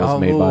Right. that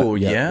was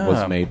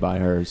made by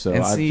her. So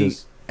And I see,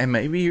 just and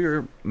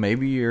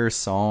maybe your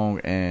song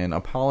and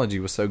apology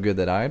was so good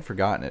that I had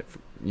forgotten it.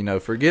 You know,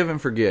 forgive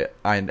and forget.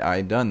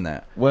 I done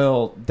that.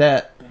 well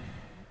that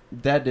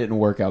didn't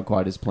work out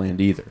quite as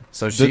planned either.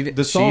 So The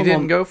she song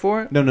didn't on- go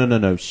for it.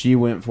 No. She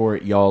went for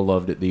it. Y'all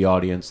loved it. The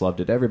audience loved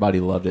it. Everybody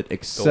loved it, The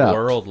except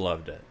world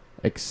loved it.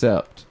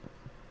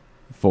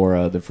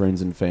 for the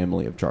friends and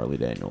family of Charlie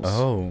Daniels,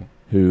 Oh,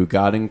 who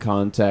got in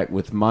contact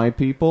with my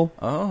people,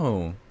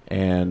 oh,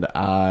 and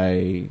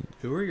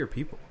Who are your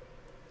people?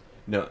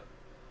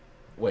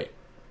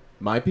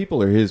 my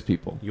people or his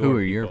people? Who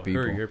are your Who are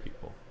people? your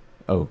people?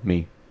 Oh,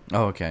 me.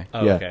 oh. Okay.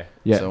 Oh, Yeah. okay.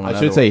 Yeah, So in I other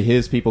should say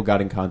his people got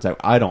in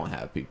contact. I don't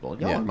have people.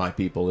 Y'all Yeah. are my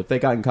people. If they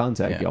got in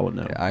contact, y'all would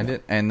know. Yeah, I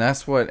did, and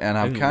that's what. And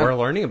I'm And kind we're of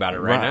learning about it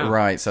right now.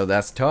 Right. So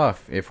that's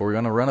tough. If we're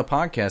gonna run a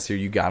podcast here,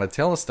 you got to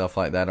tell us stuff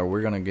like that, or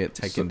we're gonna get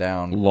taken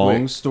down.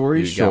 Long quick.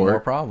 story You got more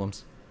short,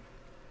 problems.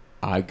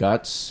 I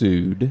got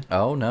sued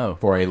Oh no.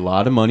 for a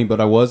lot of money, but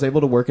I was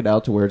able to work it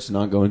out to where it's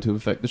not going to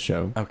affect the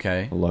show.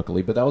 Okay.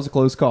 Luckily, but that was a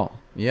close call.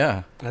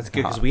 Yeah. That's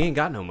good because we ain't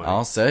got no money.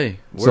 I'll say.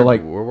 So,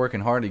 We're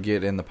working hard to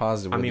get in the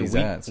positive I with mean, these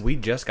ads. we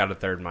just got a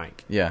third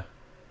mic. Yeah.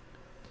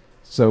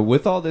 So,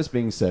 with all this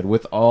being said,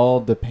 with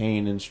all the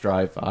pain and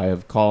strife I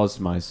have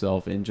caused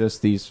myself in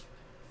just these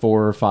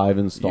 4 or 5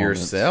 installments,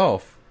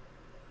 Yourself.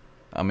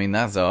 I mean,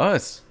 that's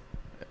us.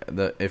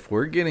 If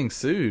we're getting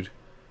sued,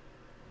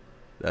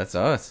 that's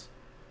us.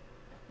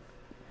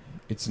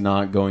 it's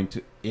not going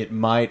to. It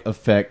might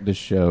affect the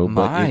show,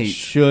 but Might. it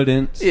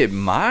shouldn't. It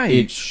might.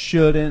 It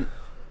shouldn't.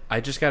 I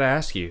just got to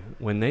ask you,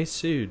 when they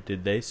sued,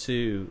 did they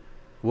sue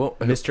well,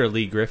 Mr.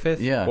 Lee Griffith?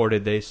 Yeah. Or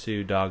did they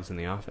sue Dogs in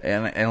the Office?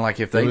 and like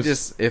if It they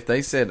was- if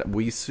they said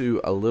we sue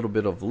a little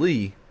bit of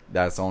Lee,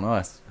 that's on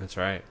us. That's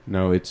right.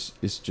 No, it's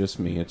just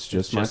me. It's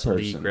just my just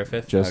person. Lee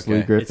Griffith? Just Okay.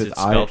 Lee Griffith. Is it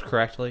spelled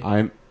correctly?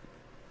 I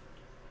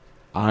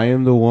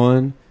am the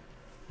one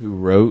who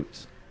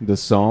wrote the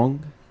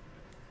song.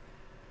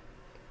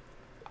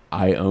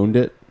 I owned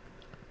it,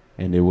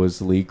 and it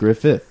was Lee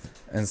Griffith.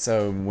 And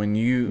so when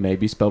you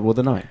Maybe spelled with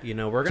an I. You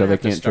know, we're So going to they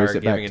have to can't trace start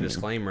it back giving a to me.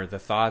 disclaimer. The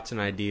thoughts and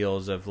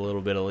ideals of a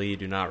Little Bit of Lee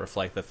do not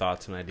reflect the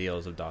thoughts and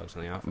ideals of Dogs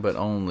in the Office. but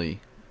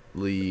only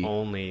Lee.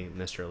 Only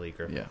Mr. Lee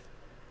Griffith. Yeah.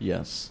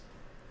 Yes.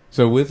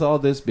 So with all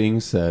this being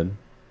said,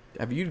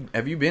 Have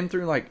you been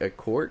through like a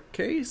court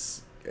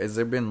case? Has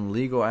there been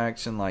legal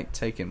action like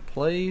taking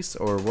place,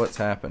 or what's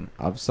happened?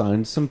 I've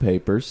signed some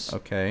papers.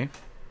 Okay.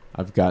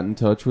 I've got in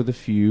touch with a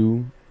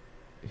few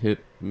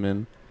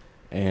hitmen,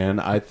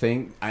 and I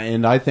think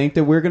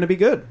that we're going to be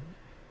good.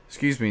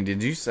 Excuse me.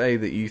 Did you say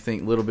that you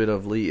think Little Bit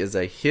of Lee is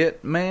a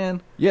hit,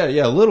 man? Yeah.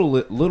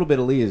 Little bit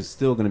of Lee is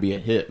still going to be a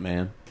hit,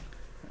 man.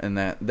 And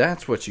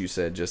that's what you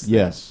said just then.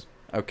 Yes.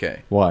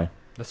 Okay. Why?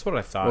 That's what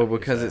I thought. Well, you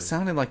because said. it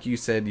sounded like you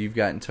said you've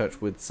got in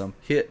touch with some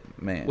hit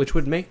man. Which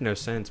would make no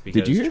sense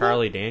because you hear that?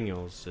 Charlie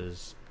Daniels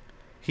is...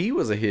 he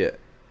was a hit,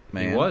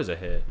 man. He was a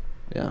hit.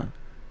 Yeah.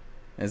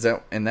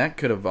 And that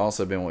could have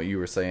also been what you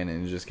were saying,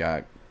 and you just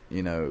got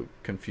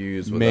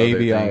confused with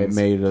Maybe other I things.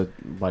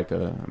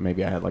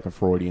 maybe I had like a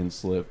Freudian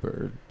slip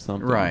or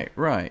something. Right.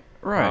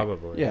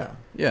 Probably. Yeah.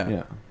 Yeah.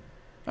 Yeah.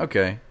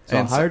 Okay. So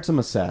and I hired some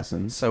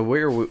assassins, so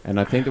where we, and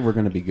I think that we're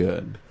going to be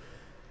good.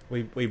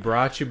 We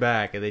brought you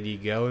back, and then you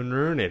go and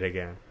ruin it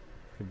again.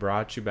 We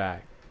brought you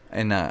back.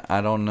 and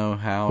I don't know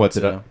how. What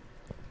to,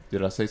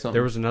 did I say something?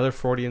 There was another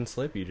Freudian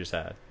slip you just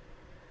had.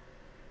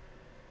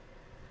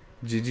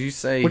 Did you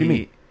say What do you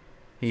mean?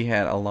 he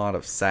had a lot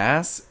of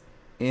sass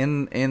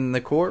in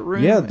the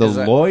courtroom? Yeah, the Is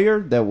that- lawyer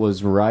that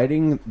was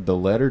writing the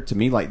letter to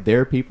me, like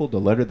their people, the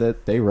letter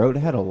that they wrote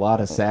had a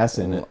lot of sass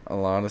in it. A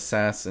lot of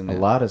sass in A it.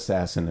 lot of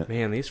sass in it.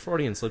 Man, these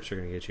Freudian slips are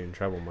going to get you in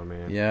trouble, my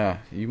man. Yeah,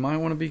 you might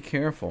want to be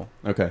careful.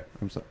 Okay,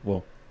 I'm sorry.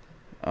 Well,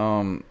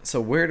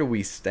 So where do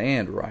we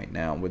stand right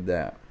now with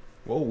that?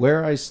 Well,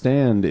 where I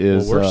stand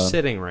is Well, we're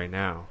sitting right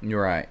now.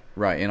 You're right,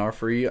 right in our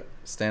free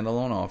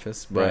standalone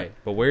office. But Right.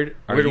 But where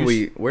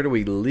where do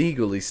we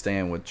legally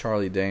stand with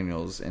Charlie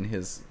Daniels and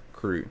his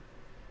crew?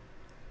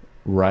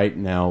 right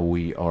now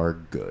we are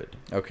good.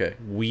 Okay.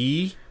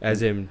 we,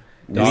 as in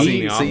dog in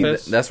the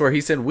office? That's where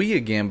he said we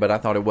again, but I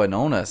thought it wasn't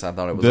on us. I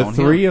thought it was The on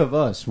three him. of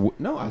us.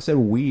 No, I said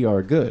we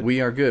are good. We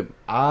are good.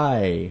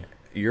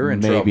 You're in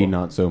maybe trouble.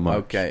 not so much.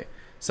 Okay.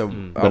 So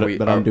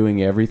But I'm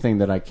doing everything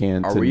that I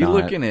can Are to we not...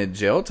 looking at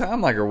jail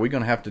time? Like, are we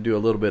going to have to do a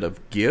little bit of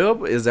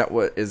gib? Is that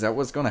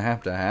what's going to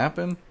have to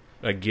happen?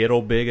 A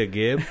giddle big a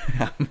gib.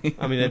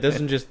 I mean, that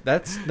doesn't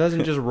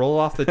just roll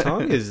off the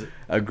tongue. Is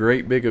A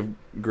great big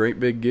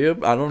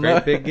gib? I don't know.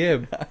 great big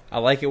gib. I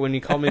like it when you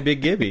call me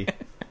Big Gibby.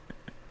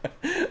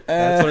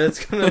 That's what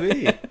it's gonna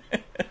be.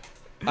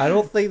 I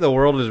don't think the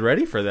world is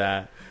ready for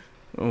that.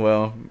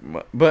 Well,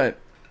 but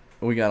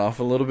we got off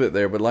a little bit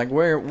there. But like,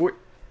 where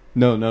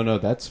No,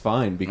 that's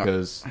fine,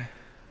 because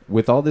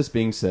with all this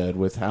being said,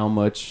 with how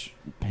much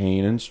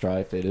pain and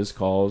strife it has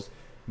caused,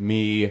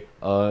 me,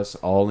 us,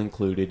 all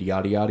included,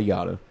 yada, yada,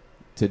 yada,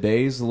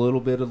 today's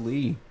little bit of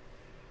Lee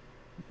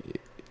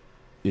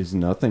is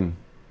nothing.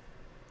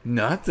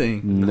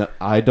 nothing. No,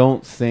 I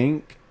don't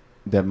think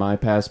that my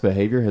past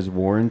behavior has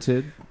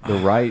warranted the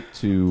right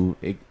to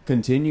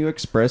continue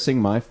expressing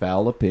my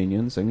foul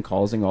opinions and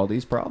causing all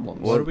these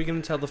problems. What are we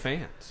gonna tell the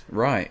fans?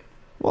 Right.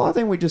 Well, I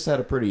think we just had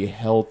a pretty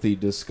healthy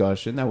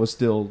discussion. That was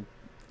still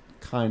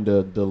kind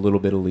of the little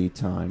bit of Lee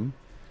time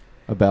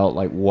about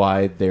like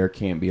why there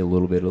can't be a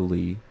little bit of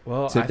Lee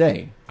Well,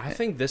 today. I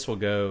think this will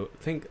go.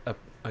 I think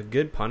a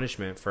good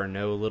punishment for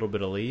no little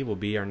bit of leave will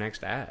be our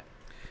next ad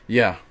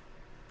Yeah.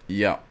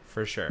 Yeah.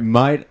 for sure.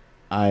 Might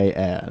I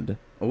add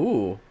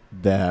Ooh.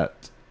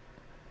 that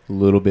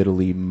little bit of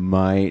Lee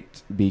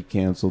might be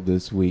canceled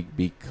this week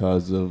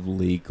because of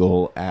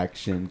legal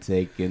action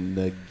taken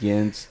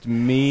against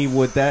me.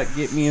 Would that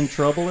get me in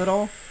trouble at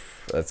all?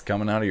 That's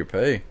coming out of your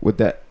pay. Would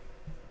that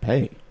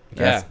pay?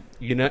 Yeah,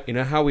 you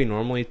know how we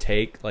normally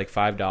take like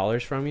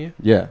 $5 from you.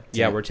 Yeah.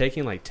 Yeah, we're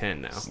taking like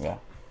 10 now. Yeah.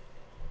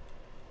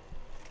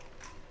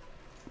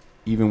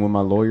 Even with my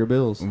lawyer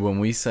bills. When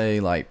we say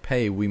like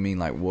pay, we mean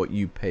like what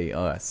you pay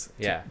us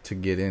Yeah. to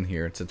get in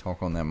here to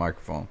talk on that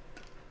microphone.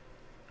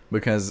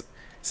 Because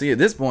see, at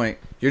this point,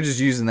 you're just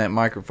using that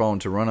microphone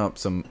to run up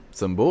some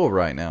bull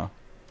right now,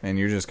 and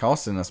you're just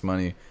costing us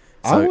money.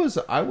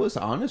 So, I was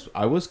honest.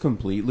 I was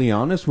completely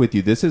honest with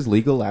you. This is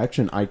legal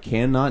action. I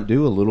cannot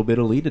do a little bit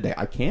of Lee today.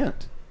 I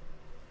can't.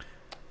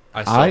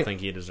 I still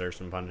think he deserves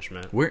some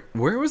punishment. where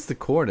was the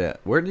court at?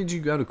 Where did you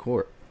go to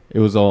court? We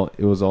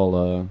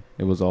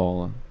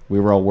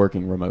were all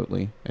working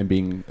remotely and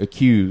being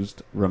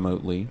accused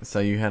remotely. So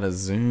you had a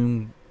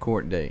Zoom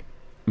court date.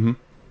 Mhm.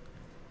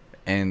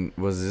 And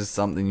was this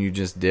something you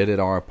just did at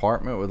our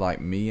apartment with like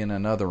me in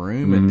another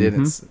room and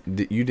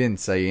you didn't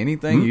say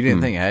anything? You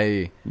didn't think,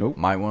 hey, Nope.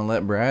 might want to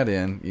let Brad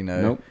in,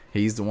 Nope.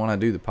 He's the one I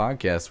do the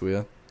podcast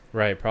with.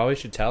 Right, probably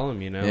should tell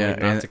him, Yeah,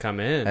 like not to come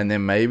in. And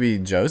then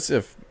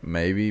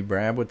maybe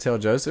Brad would tell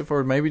Joseph,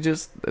 or maybe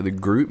just the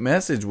group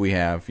message we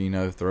have,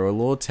 throw a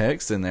little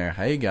text in there.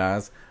 Hey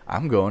guys,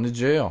 I'm going to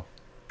jail.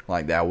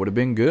 Like that would have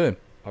been good.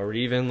 Or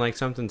even like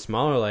something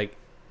smaller, like,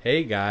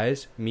 hey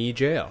guys, me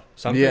jail.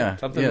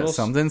 Something,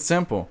 Something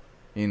simple.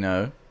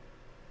 You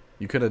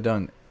could have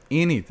done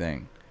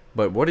anything,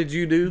 but what did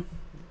you do?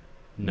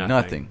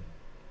 Nothing.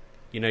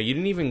 You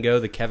didn't even go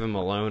the Kevin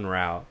Malone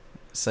route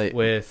Say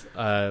with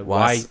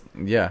why?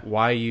 Yeah,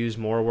 why use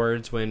more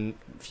words when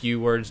few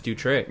words do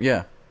trick.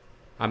 yeah.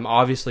 I'm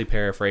obviously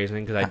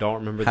paraphrasing because I don't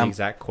remember the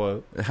exact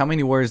quote. How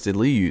many words did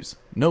Lee use?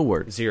 No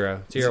words.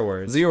 Zero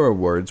words. 0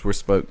 words were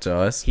spoke to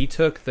us. He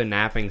took the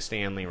napping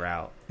Stanley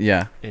route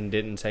Yeah. and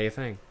didn't say a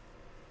thing.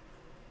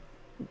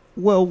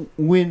 Well,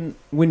 when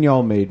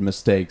y'all made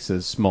mistakes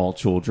as small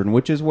children,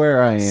 which is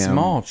where I am.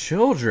 Small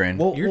children.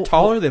 Well, You're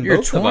taller than You're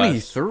both of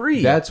us.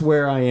 23. That's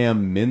where I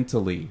am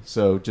mentally.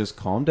 So just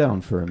calm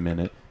down for a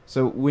minute.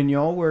 So when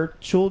y'all were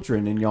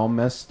children and y'all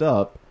messed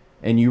up,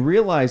 and you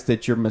realized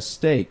that your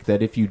mistake,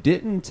 that if you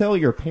didn't tell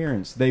your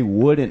parents, they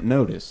wouldn't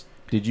notice,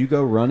 did you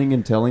go running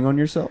and telling on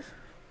yourself?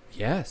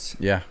 Yes.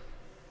 Yeah,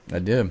 I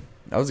did.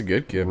 I was a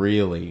good kid.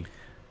 Really?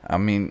 I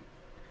mean,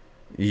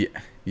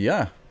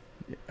 yeah.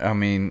 I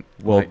mean,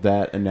 Well,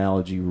 that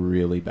analogy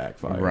really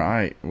backfired.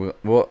 right.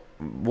 Well,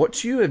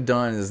 what you have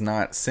done is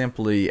not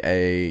simply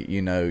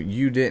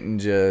you didn't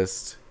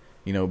just,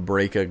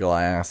 break a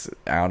glass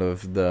out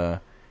of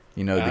the, Out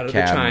the of the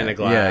cabinet. china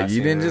glass, Yeah,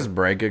 you didn't yeah. just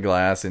break a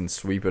glass and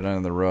sweep it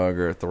under the rug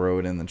or throw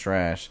it in the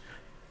trash.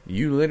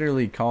 You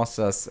literally cost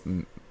us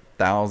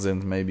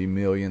thousands, maybe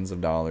millions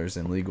of dollars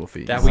in legal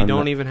fees. That we I'm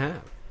don't not- even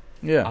have.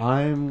 Yeah.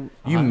 I'm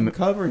You-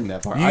 covering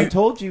that part. you- I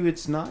told you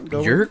it's not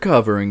going. You're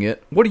covering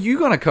it. What are you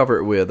going to cover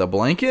it with? A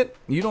blanket?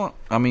 You don't,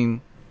 I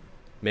mean,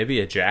 Maybe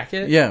a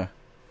jacket? yeah.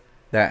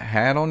 That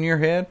hat on your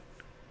head?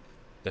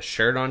 The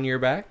shirt on your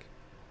back?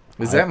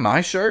 Is that my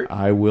shirt?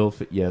 I will.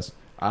 Yes,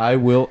 I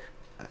will.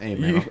 Hey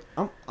man,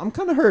 I'm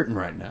kind of hurting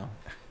right now.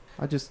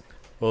 I just.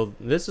 Well,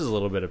 this is a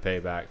little bit of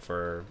payback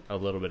for a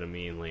little bit of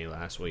me and Lee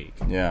last week.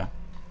 Yeah.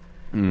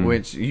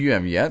 which you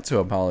have yet to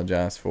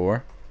apologize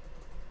for.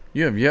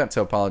 You have yet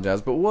to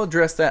apologize, but we'll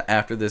address that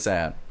after this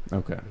ad.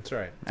 Okay. That's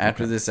right.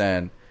 After this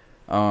ad.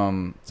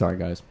 Sorry,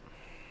 guys.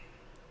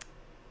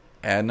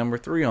 Ad number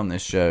 3 on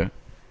this show.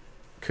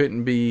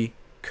 Couldn't be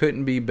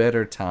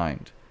better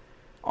timed.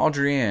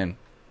 Audrienne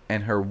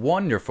and her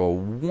wonderful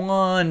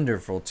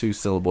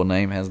 2-syllable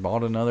name has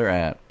bought another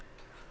ad.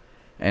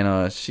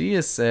 And she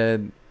has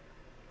said,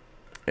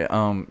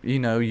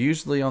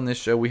 usually on this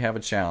show we have a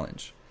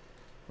challenge.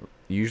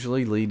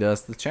 Usually Lee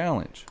does the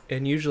challenge.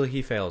 And usually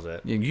he fails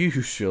it.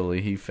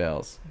 Usually he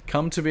fails.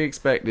 Come to be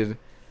expected.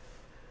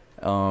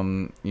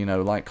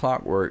 Like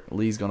clockwork,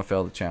 Lee's going to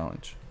fail the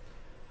challenge.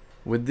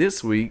 With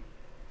this week,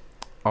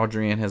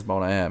 Audrienne has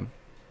bought an ab.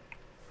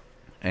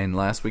 And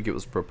last week it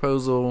was a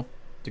proposal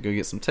to go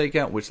get some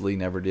takeout, which Lee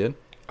never did.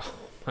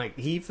 Like,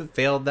 he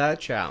failed that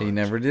challenge. He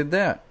never did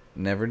that.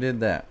 Never did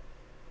that.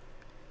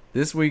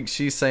 This week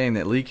she's saying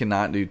that Lee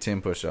cannot do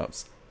 10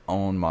 push-ups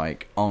on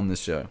mic on the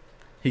show.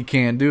 He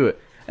can't do it.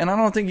 And I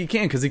don't think he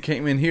can because he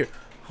came in here.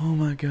 Oh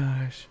my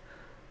gosh.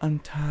 I'm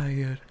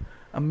tired.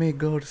 I may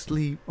go to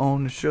sleep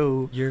on the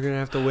show. You're going to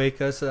have to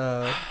wake us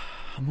up.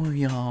 I'm gonna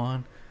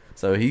yawn.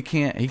 So he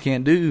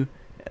can't do.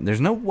 There's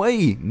no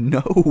way.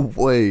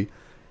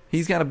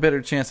 He's got a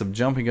better chance of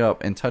jumping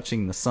up and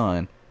touching the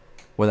sun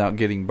without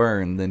getting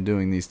burned than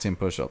doing these 10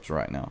 push-ups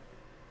right now.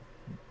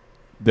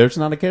 There's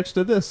not a catch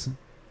to this.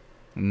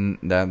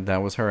 That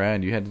was her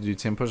ad. You had to do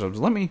 10 push-ups.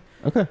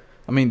 Okay.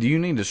 I mean, do you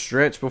need to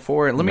stretch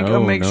before it? Let me No,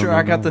 go make no, sure no,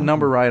 I got no. the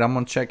number right. I'm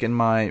gonna check in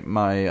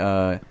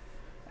my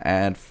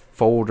ad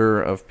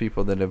folder of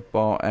people that have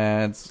bought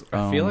ads.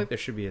 I feel like there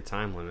should be a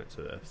time limit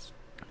to this.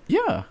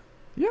 Yeah.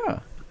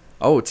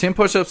 Oh, 10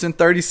 push-ups in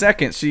 30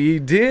 seconds. She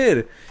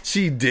did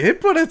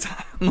put a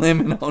time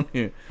limit on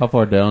here. How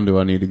far down do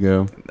I need to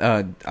go?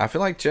 I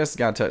feel like chest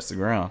got to touch the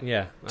ground.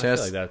 Yeah, I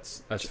Chest- feel like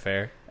that's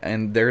fair.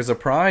 And there's a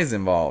prize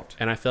involved.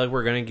 And I feel like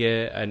we're going to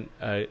get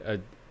a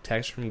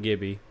text from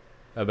Gibby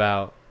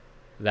about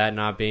that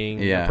not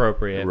being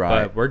appropriate.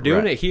 right, But we're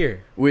doing right. it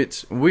here.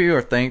 Which we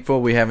are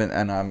thankful we haven't,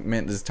 and I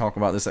meant to talk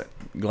about this.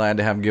 Glad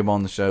to have Gib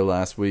on the show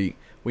last week.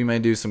 We may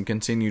do some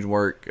continued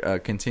work,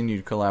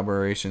 continued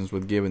collaborations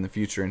with Gib in the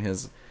future and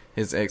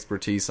his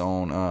expertise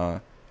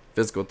on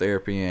physical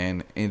therapy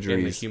and injuries.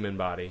 In the human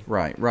body.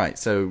 Right.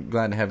 So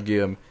glad to have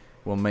Gib.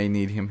 We'll may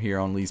need him here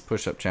on Lee's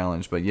push-up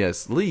challenge. But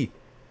yes, Lee,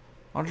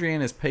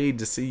 Audrienne is paid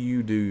to see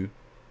you do,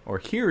 or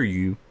hear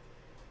you,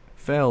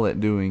 fail at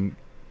doing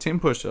 10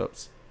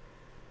 push-ups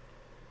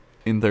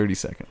in 30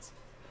 seconds.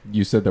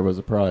 You said there was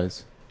a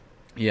prize.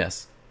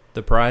 Yes.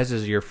 The prize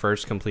is your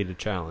first completed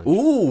challenge.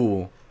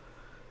 Ooh.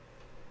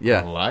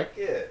 Yeah. like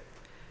it.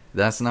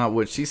 That's not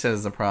what she says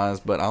is the prize,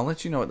 but I'll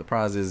let you know what the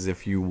prize is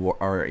if you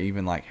are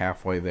even like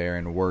halfway there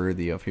and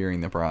worthy of hearing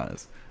the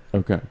prize.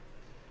 Okay.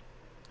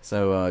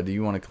 So, do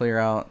you want to clear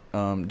out,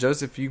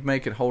 Joseph? You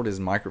make it hold his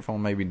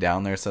microphone maybe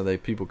down there so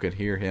that people could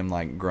hear him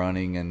like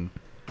grunting and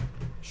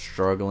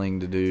struggling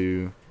to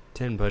do.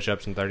 10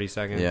 push-ups in 30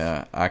 seconds.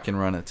 Yeah, I can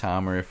run a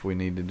timer if we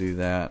need to do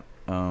that.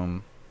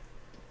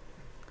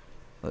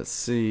 Let's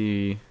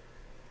see.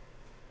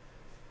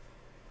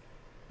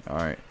 All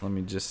right, let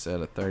me just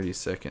set a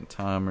 30-second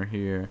timer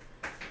here.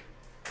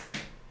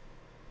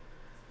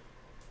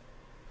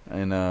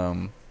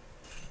 And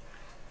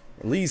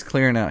Lee's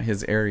clearing out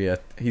his area.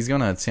 He's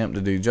going to attempt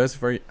to do.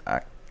 Joseph,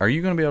 are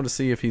you going to be able to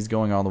see if he's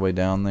going all the way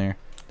down there?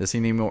 Does he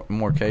need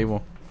more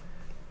cable?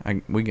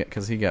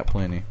 Because he got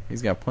plenty.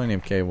 He's got plenty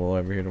of cable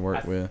over here to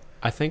work with.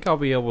 I think I'll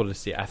be able to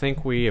see. I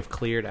think we have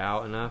cleared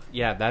out enough.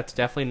 Yeah, that's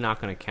definitely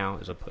not going to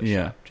count as a push-up.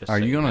 Yeah. Are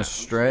you going to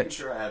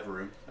stretch? I have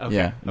room. Okay.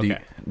 Yeah. Okay.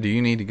 Do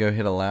you need to go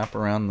hit a lap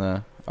around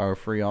our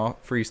free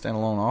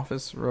standalone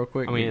office real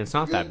quick? I mean, it's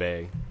not that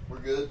big. We're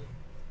good.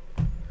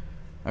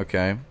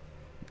 Okay.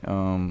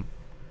 I'll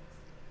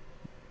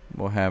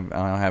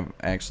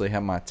actually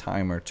have my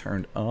timer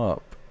turned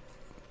up,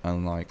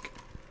 unlike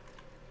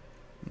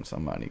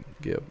somebody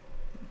give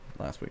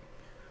last week.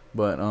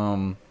 But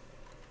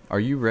are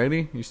you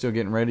ready? You still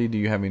getting ready? Do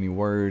you have any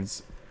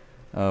words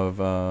of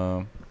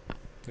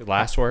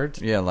Last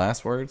words? yeah,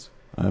 last words?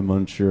 I'm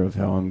unsure of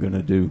how I'm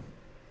gonna do.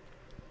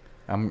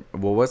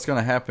 What's going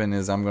to happen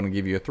is I'm going to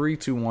give you a 3,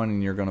 2, 1,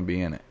 and you're going to be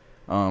in it.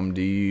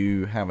 Do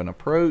you have an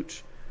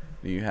approach?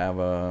 Do you have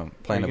a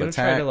plan Are of you attack?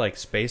 gonna try to like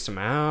space them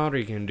out, or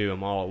you can do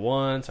them all at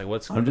once? Like,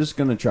 what's? I'm just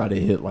gonna try to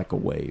hit like a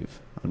wave.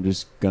 I'm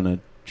just gonna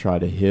try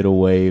to hit a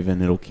wave,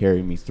 and it'll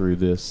carry me through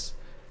this.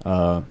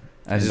 I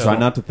just try want-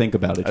 not to think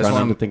about it. I Try just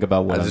not wanna- to think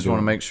about what I I'm just doing.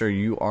 want to make sure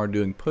you are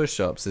doing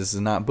push-ups. This is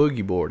not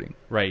boogie boarding.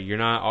 right. You're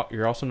not.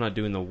 You're also not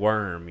doing the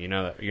worm. You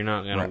know that you're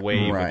not gonna Right,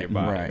 wave with right, your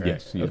body. right. Right?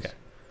 Yes, yes. Okay.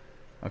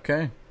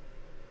 Okay. I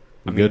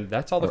We mean, good?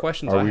 that's all the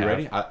questions Are I we have.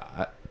 ready?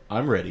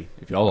 I'm ready.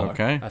 If y'all are.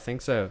 Okay. I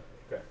think so.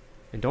 Okay.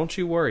 And don't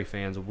you worry,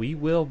 fans. We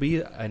will be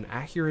an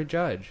accurate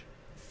judge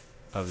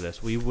of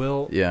this. We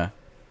will Yeah.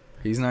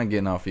 He's not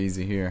getting off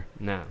easy here.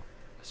 now,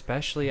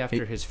 especially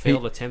after He- his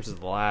failed attempts at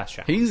the last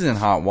shot. He's in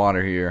hot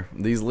water here.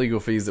 These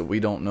legal fees that we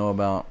don't know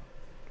about.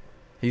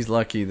 He's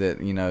lucky that,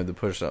 the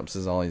push-ups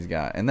is all he's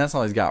got. And that's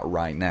all he's got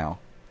right now.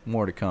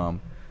 More to come.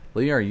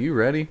 Lee, are you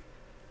ready?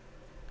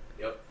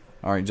 Yep.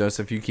 All right,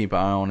 Joseph, you keep an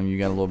eye on him. You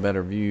got a little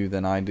better view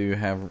than I do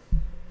have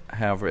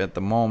at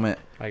the moment.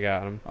 I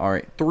got him. All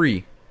right,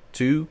 3,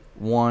 2,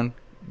 1,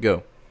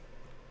 go.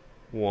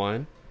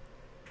 1,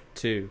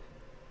 2,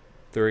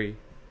 3,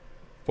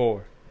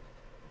 4,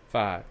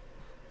 5,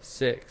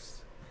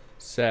 6,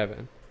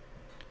 7,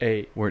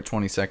 8, We're at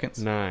 20 seconds.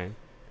 9,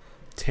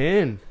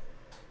 10.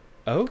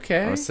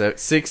 Okay. Oh,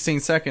 16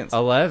 seconds.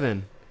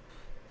 11,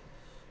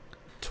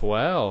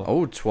 12,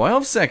 Oh,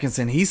 12 seconds,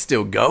 and he's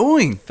still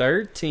going.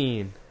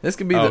 13. This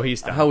could be Oh, the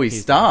he's done. how he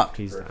He's stopped.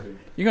 done. He's done.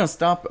 You're gonna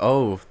stop.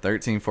 Oh,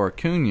 13 for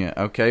Acuna.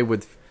 Okay,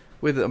 with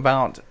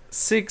about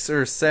 6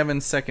 or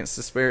 7 seconds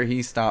to spare,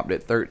 he stopped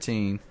at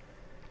 13.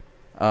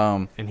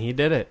 And he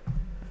did it.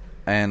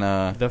 And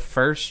The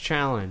first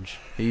challenge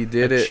he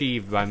did it.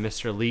 achieved by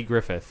Mr. Lee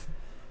Griffith.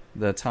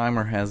 The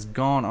timer has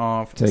gone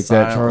off. Take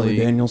that, Charlie silently.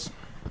 Daniels.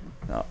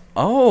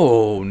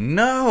 Oh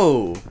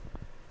no!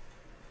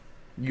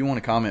 You want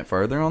to comment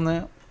further on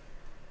that?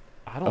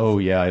 I don't. Oh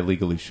yeah, I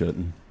legally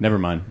shouldn't. Never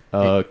mind.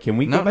 Can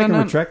we No, go back no, and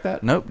no. retract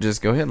that? Nope.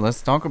 Just go ahead. And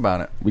let's talk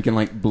about it. We can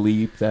like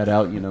bleep that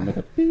out, make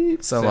a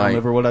beep So, sound like-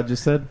 over what I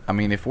just said. I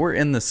mean, if we're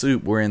in the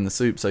soup, we're in the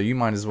soup. So you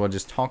might as well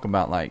just talk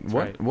about like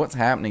right. what's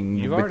happening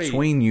You've already-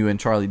 between you and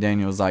Charlie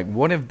Daniels. Like,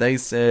 what if they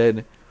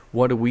said,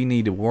 "What do we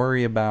need to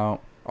worry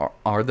about?"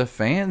 Are the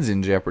fans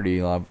in jeopardy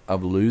of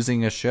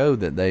losing a show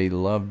that they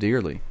love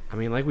dearly? I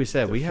mean, like we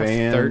said, The we have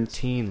fans-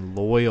 13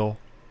 loyal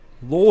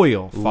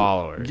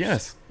followers.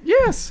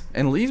 Yes.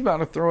 And Lee's about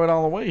to throw it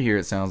all away here.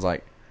 It sounds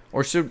like,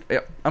 or should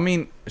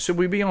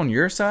we be on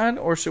your side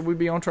or should we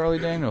be on Charlie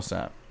Daniels'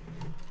 side?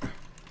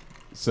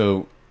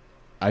 So,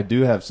 I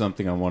do have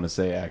something I want to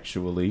say.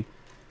 Actually,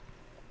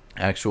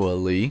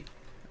 Actually,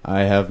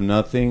 I have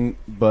nothing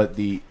but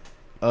the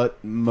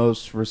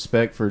utmost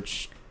respect for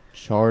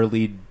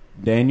Charlie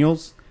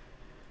Daniels.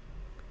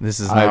 this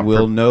is I not.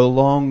 will no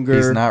longer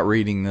He's not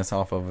reading this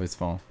off of his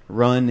phone.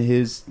 run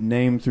his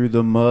name through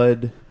the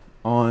mud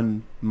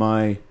on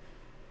my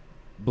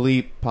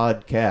bleep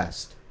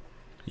podcast.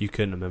 You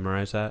couldn't have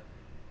memorized that?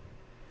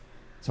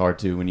 It's hard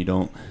to when you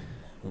don't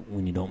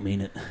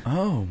mean it.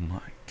 Oh my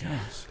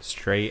gosh.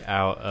 Straight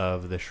out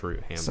of the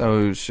Shroot handbook.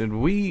 So should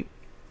we,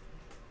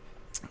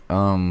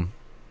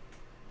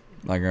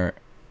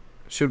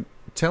 should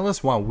tell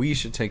us why we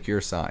should take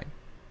your side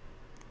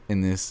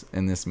in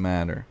this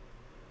matter?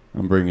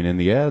 I'm bringing in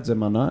the ads,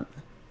 am I not?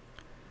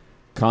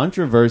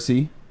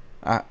 Controversy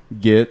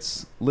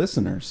gets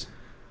listeners.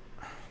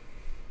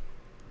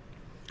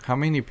 How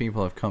many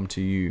people have come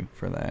to you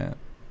for that?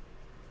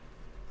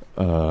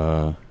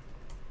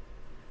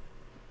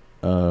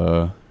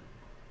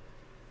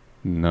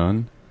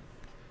 None.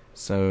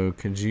 So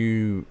could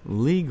you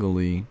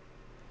legally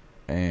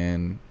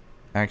and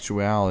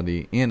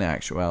in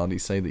actuality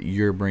say that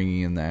you're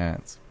bringing in the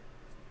ads?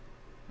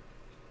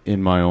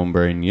 In my own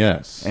brain,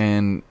 yes.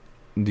 And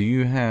do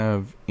you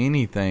have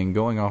anything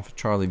going off of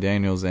Charlie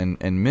Daniels and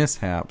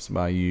mishaps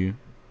by you?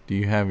 Do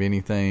you have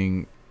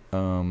anything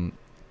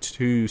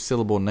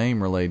 2-syllable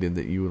name related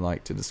that you would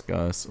like to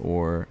discuss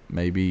or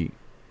maybe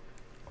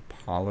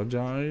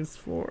apologize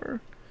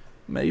for?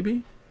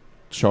 Maybe?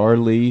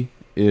 Charlie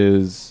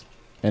is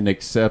an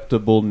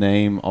acceptable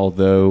name,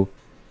 although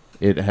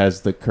it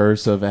has the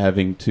curse of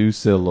having 2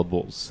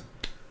 syllables.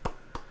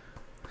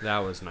 That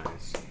was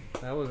nice.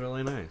 That was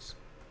really nice.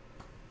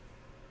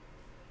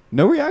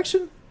 No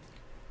reaction?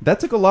 That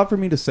took a lot for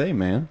me to say,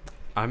 man.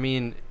 I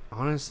mean,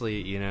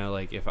 honestly,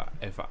 like if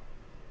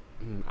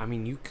I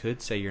mean, you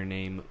could say your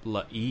name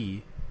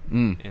La-E,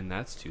 and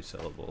that's 2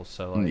 syllables.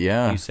 So like,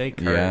 Yeah, you say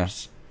yeah.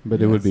 curse.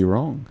 But it would be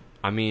wrong.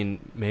 I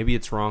mean, maybe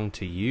it's wrong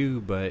to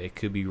you, but it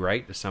could be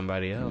right to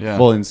somebody else. Yeah.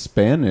 Well, in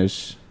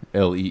Spanish,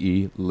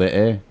 Lee,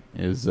 lee,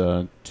 is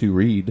to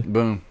read.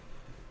 Boom.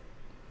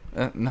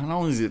 Not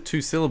only is it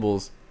 2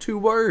 syllables, 2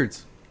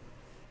 words.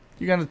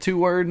 You got a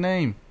 2-word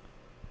name.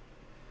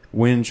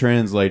 When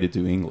translated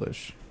to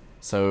English.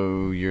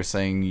 So you're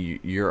saying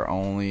you're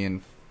only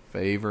in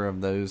favor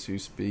of those who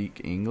speak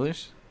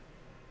English?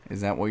 Is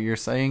that what you're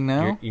saying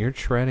now? You're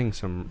treading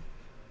some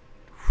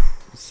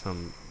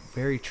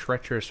very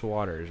treacherous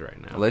waters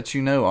right now. I'll let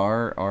you know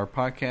our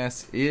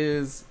podcast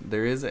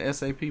there is a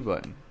SAP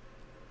button.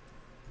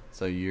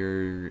 So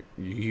you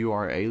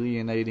are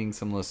alienating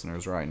some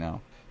listeners right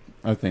now.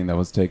 I think that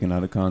was taken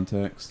out of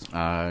context.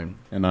 And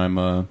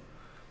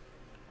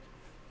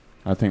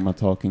I think my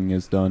talking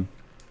is done.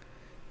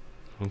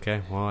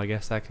 Okay, well, I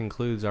guess that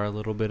concludes our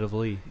little bit of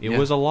Lee. It Yeah.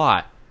 was a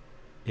lot.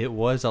 It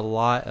was a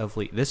lot of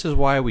Lee. This is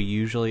why we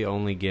usually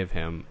only give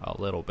him a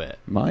little bit.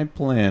 My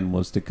plan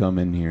was to come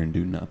in here and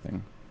do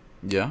nothing.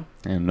 Yeah.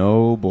 And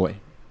oh boy,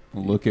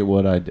 look at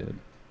what I did.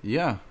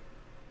 Yeah.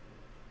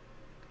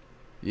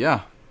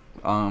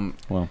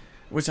 Well,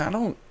 Which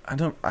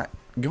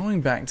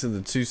going back to the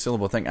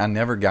 2-syllable thing, I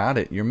never got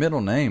it. Your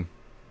middle name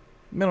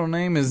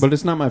is but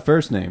it's not my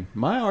first name.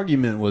 My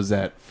argument was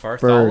that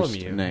first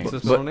Bartholomew. name. It's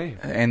his middle name.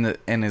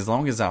 and as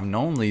long as I've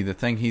known Lee, the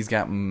thing he's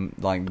got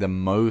like the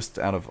most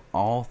out of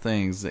all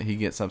things that he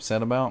gets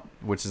upset about,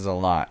 which is a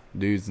lot.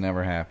 Dude's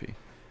never happy.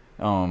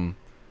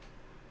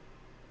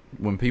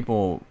 when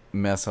people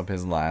mess up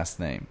his last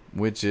name,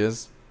 which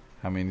is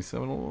how many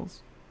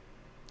syllables?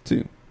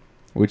 2.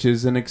 Which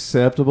is an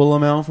acceptable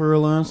amount for a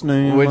last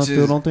name. Which I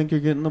still is- don't think you're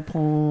getting the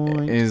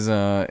point. Is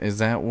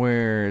that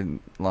where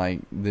like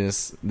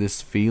this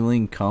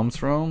feeling comes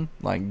from?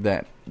 Like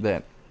that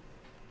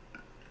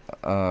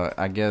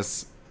I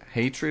guess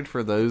hatred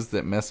for those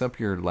that mess up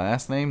your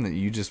last name, that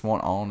you just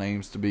want all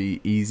names to be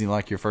easy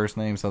like your first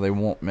name so they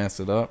won't mess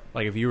it up.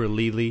 Like if you were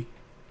Lily.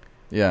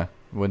 Yeah.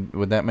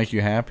 Would that make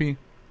you happy?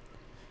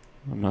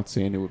 I'm not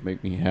saying it would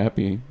make me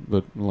happy,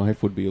 but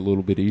life would be a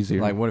little bit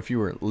easier. Like what if you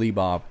were Lee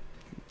Bob?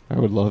 I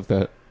would love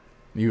that.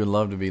 You would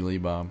love to be Lee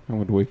Bob. I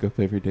would wake up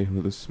every day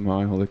with a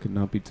smile that could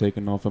not be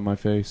taken off of my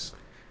face.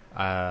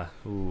 I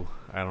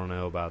don't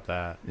know about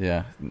that.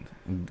 Yeah.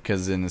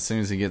 Because then as soon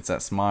as he gets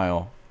that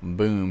smile,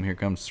 boom, here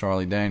comes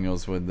Charlie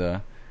Daniels with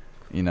the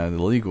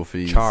legal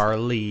fees.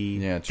 Charlie.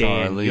 Yeah,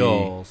 Charlie.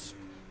 Daniels.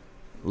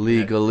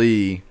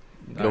 Legally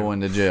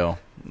going to jail.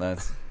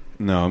 That's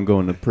No, I'm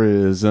going to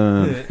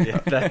prison. Yeah,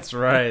 that's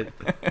right.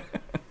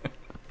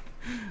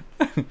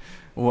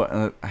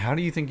 what. How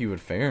do you think you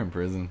would fare in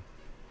prison?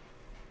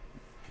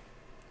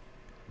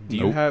 Do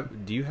Nope.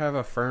 you have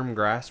a firm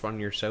grasp on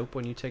your soap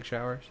when you take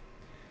showers?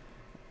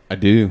 I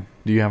do.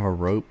 Do you have a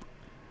rope?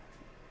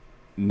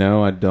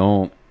 No, I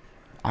don't.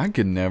 I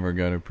could never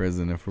go to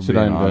prison if we're Should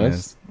being I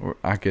invest? honest. Or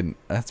I could.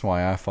 That's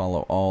why I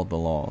follow all the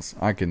laws.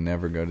 I could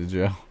never go to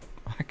jail.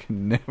 I could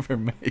never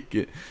make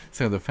it.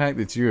 So the fact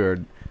that you're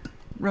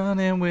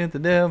running with the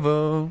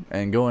devil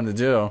and going to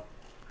jail,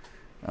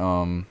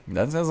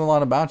 that says a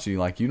lot about you.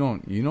 Like you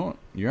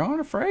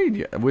aren't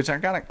afraid. Which I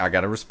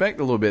gotta respect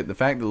a little bit. The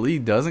fact that Lee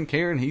doesn't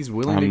care and he's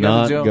willing to I'm go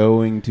not to jail.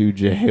 going to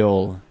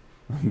jail.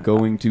 I'm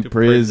going to To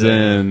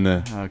prison.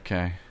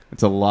 Okay.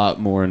 It's a lot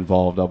more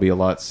involved. I'll be a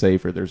lot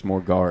safer. There's more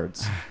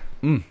guards.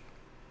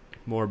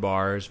 More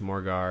bars,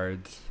 more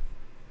guards,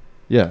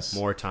 Yes.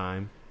 more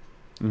time,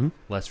 Hmm.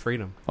 less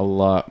freedom. A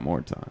lot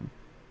more time.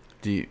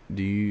 Do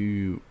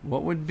you?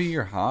 What would be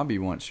your hobby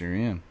once you're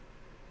in?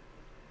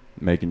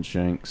 Making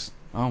shanks.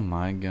 Oh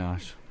my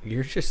gosh.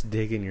 You're just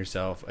digging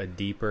yourself a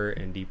deeper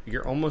and deeper.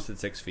 You're almost at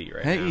 6 feet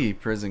right now. Hey,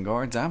 prison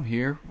guards, I'm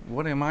here.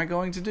 What am I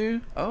going to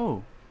do?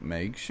 Oh,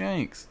 make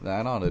shanks.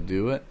 That ought to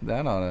do it.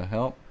 That ought to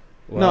help.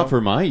 Well, Not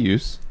for my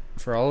use.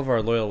 for all of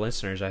our loyal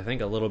listeners, I think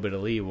a little bit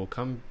of Lee will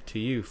come to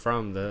you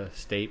from the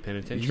state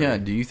penitentiary. Yeah,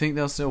 do you think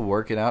they'll still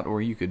work it out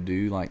where you could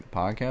do like the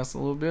podcast a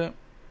little bit?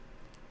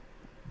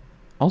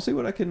 I'll see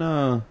what I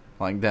can.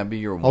 Like that'd be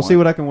your one. I'll see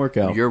what I can work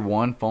out. Your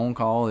one phone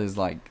call is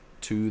like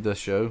to the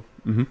show.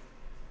 Hmm.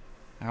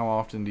 How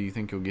often do you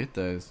think you'll get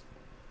those?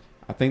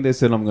 I think they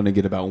said I'm going to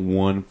get about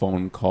one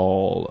phone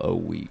call a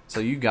week. So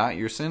you got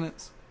your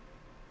sentence?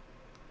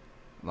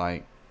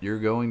 Like you're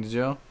going to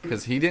jail?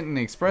 Because he didn't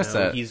express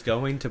No, that. he's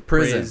going to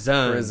Prison.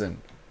 prison.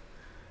 Prison.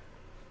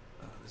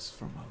 This is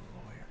from a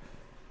lawyer.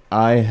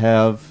 I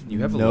have,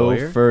 You have a no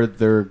lawyer?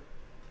 further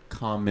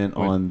comment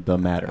Wait. on the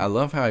matter. I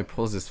love how he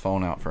pulls his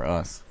phone out for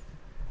us.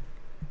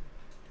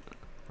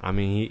 I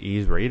mean,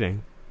 he's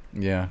reading.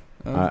 Yeah.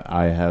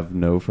 I have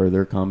no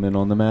further comment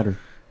on the matter.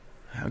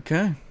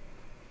 Okay.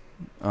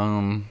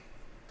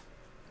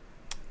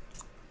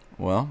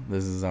 Well,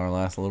 this is our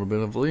last little bit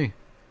of Lee.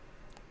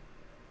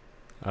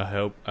 I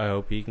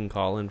hope he can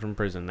call in from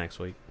prison next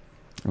week.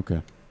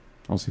 Okay.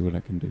 I'll see what I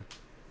can do.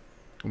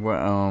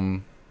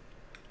 Well,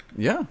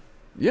 yeah.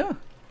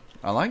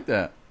 I like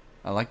that.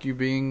 I like you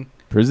being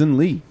Prison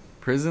Lee.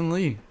 Prison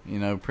Lee. You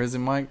know,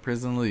 Prison Mike,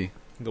 Prison Lee.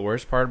 The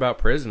worst part about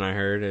prison, I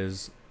heard,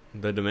 is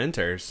the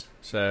Dementors.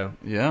 So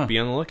Yeah. be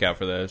on the lookout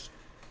for those.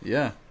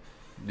 Yeah.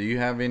 Do you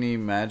have any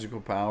magical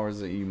powers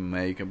that you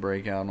make a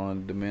breakout on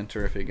a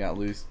Dementor if it got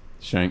loose?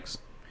 Shanks.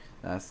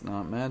 That's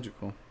not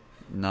magical.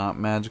 Not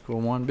magical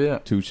one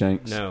bit. 2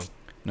 shanks. No.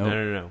 Nope.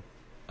 No.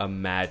 A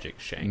magic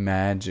shank.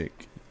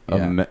 Magic. A,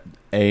 Yeah.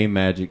 a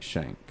magic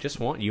shank. Just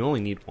one. You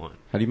only need one.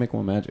 How do you make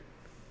one magic?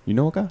 You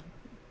know a guy?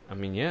 I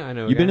mean, yeah, I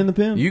know. a You been guy. in the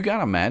pen? You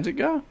got a magic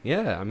guy?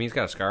 Yeah, I mean, he's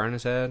got a scar on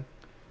his head.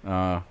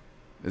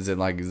 Is it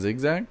like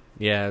zigzag?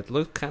 Yeah, it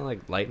looks kind of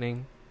like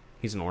lightning.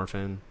 He's an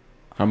orphan.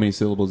 How many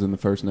syllables in the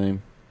first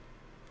name?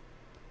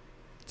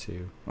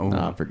 2. Oh,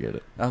 Nah, forget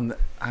it.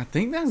 I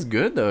think that's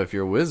good though if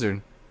you're a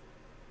wizard.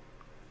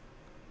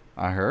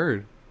 I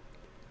heard,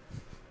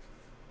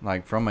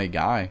 like from a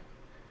guy.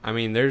 I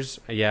mean, there's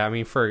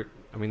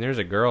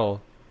a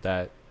girl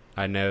that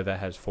I know that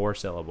has 4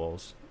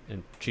 syllables,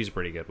 and she's a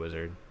pretty good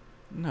wizard.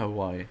 No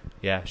way.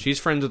 Yeah, she's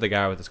friends with the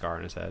guy with the scar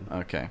on his head.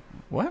 Okay,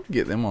 we'll have to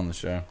get them on the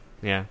show.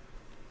 Yeah.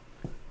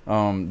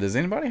 Does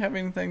anybody have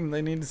anything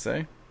they need to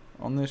say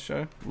on this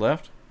show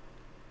left?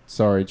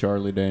 Sorry,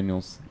 Charlie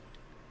Daniels.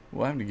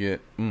 We'll have to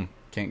get.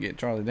 Can't get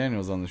Charlie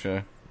Daniels on the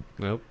show.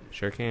 Nope,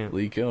 sure can't.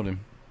 Lee killed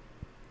him.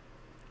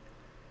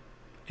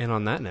 And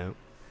on that note,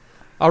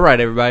 all right,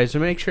 everybody. So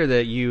make sure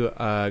that you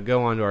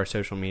go onto our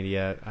social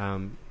media.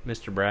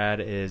 Mr.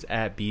 Brad is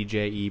at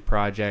BJE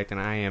Project, and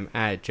I am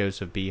at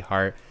Joseph B.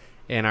 Hart.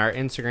 And our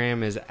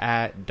Instagram is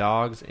at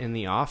Dogs in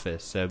the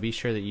Office. So be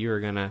sure that you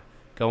are gonna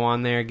go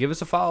on there, give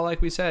us a follow,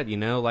 like we said.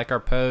 Like our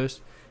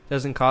post,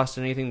 Doesn't cost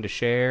anything to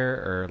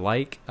share or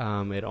like.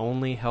 It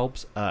only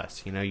helps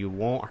us. You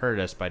won't hurt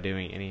us by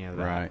doing any of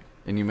that. Right.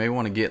 And you may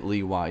want to get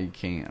Lee while you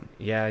can.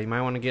 Yeah, you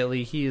might want to get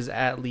Lee. He is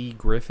at Lee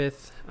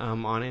Griffith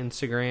on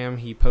Instagram.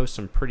 He posts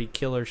some pretty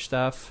killer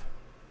stuff.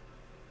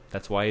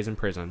 That's why he's in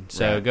prison.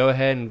 So Right. go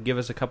ahead and give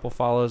us a couple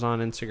follows on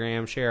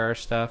Instagram. Share our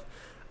stuff.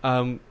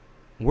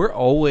 We're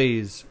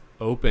always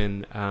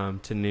open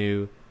to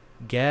new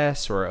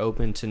guests or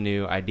open to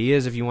new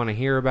ideas if you want to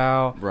hear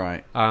about.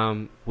 Right.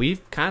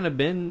 We've kind of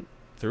been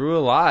through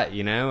a lot,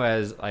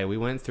 as we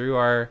went through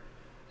our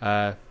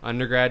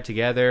undergrad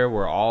together.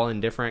 We're all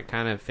in different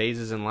kind of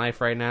phases in life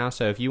right now.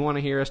 So if you want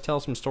to hear us tell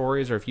some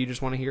stories, or if you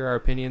just want to hear our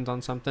opinions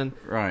on something,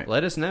 Right.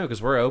 let us know,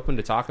 because we're open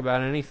to talk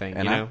about anything.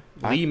 And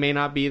Lee may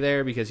not be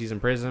there because he's in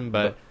prison,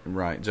 but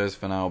Right,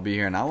 Joseph and I will be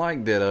here, and I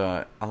like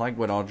that. I like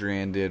what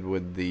Audrienne did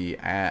with the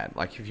ad.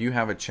 Like, if you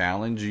have a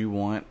challenge you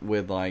want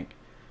with, like,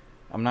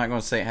 I'm not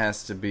going to say it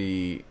has to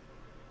be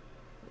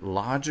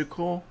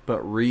logical,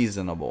 but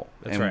reasonable.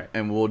 That's and, right.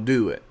 And we'll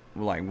do it.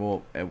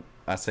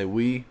 I say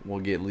we'll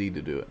get Lee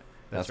to do it.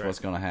 That's right. what's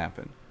going to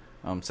happen.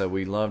 So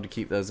we love to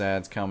keep those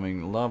ads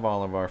coming. Love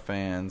all of our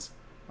fans.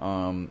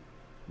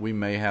 We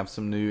may have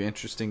some new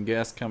interesting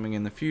guests coming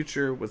in the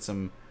future with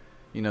some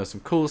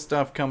cool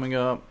stuff coming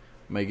up.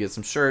 May get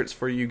some shirts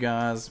for you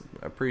guys.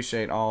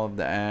 Appreciate all of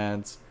the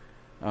ads.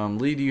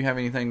 Lee, do you have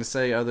anything to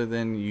say other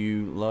than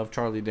you love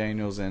Charlie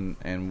Daniels and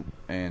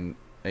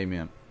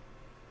amen?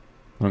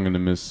 I'm going to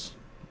miss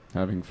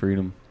having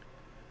freedom.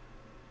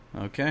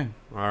 Okay.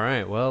 all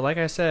right. Well, like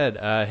I said,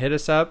 hit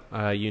us up.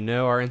 Our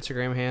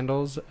Instagram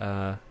handles.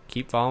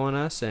 Keep following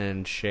us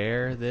and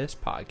share this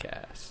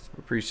podcast.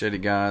 Appreciate it,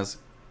 guys.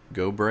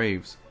 Go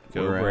Braves.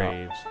 Go We're out.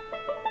 Braves.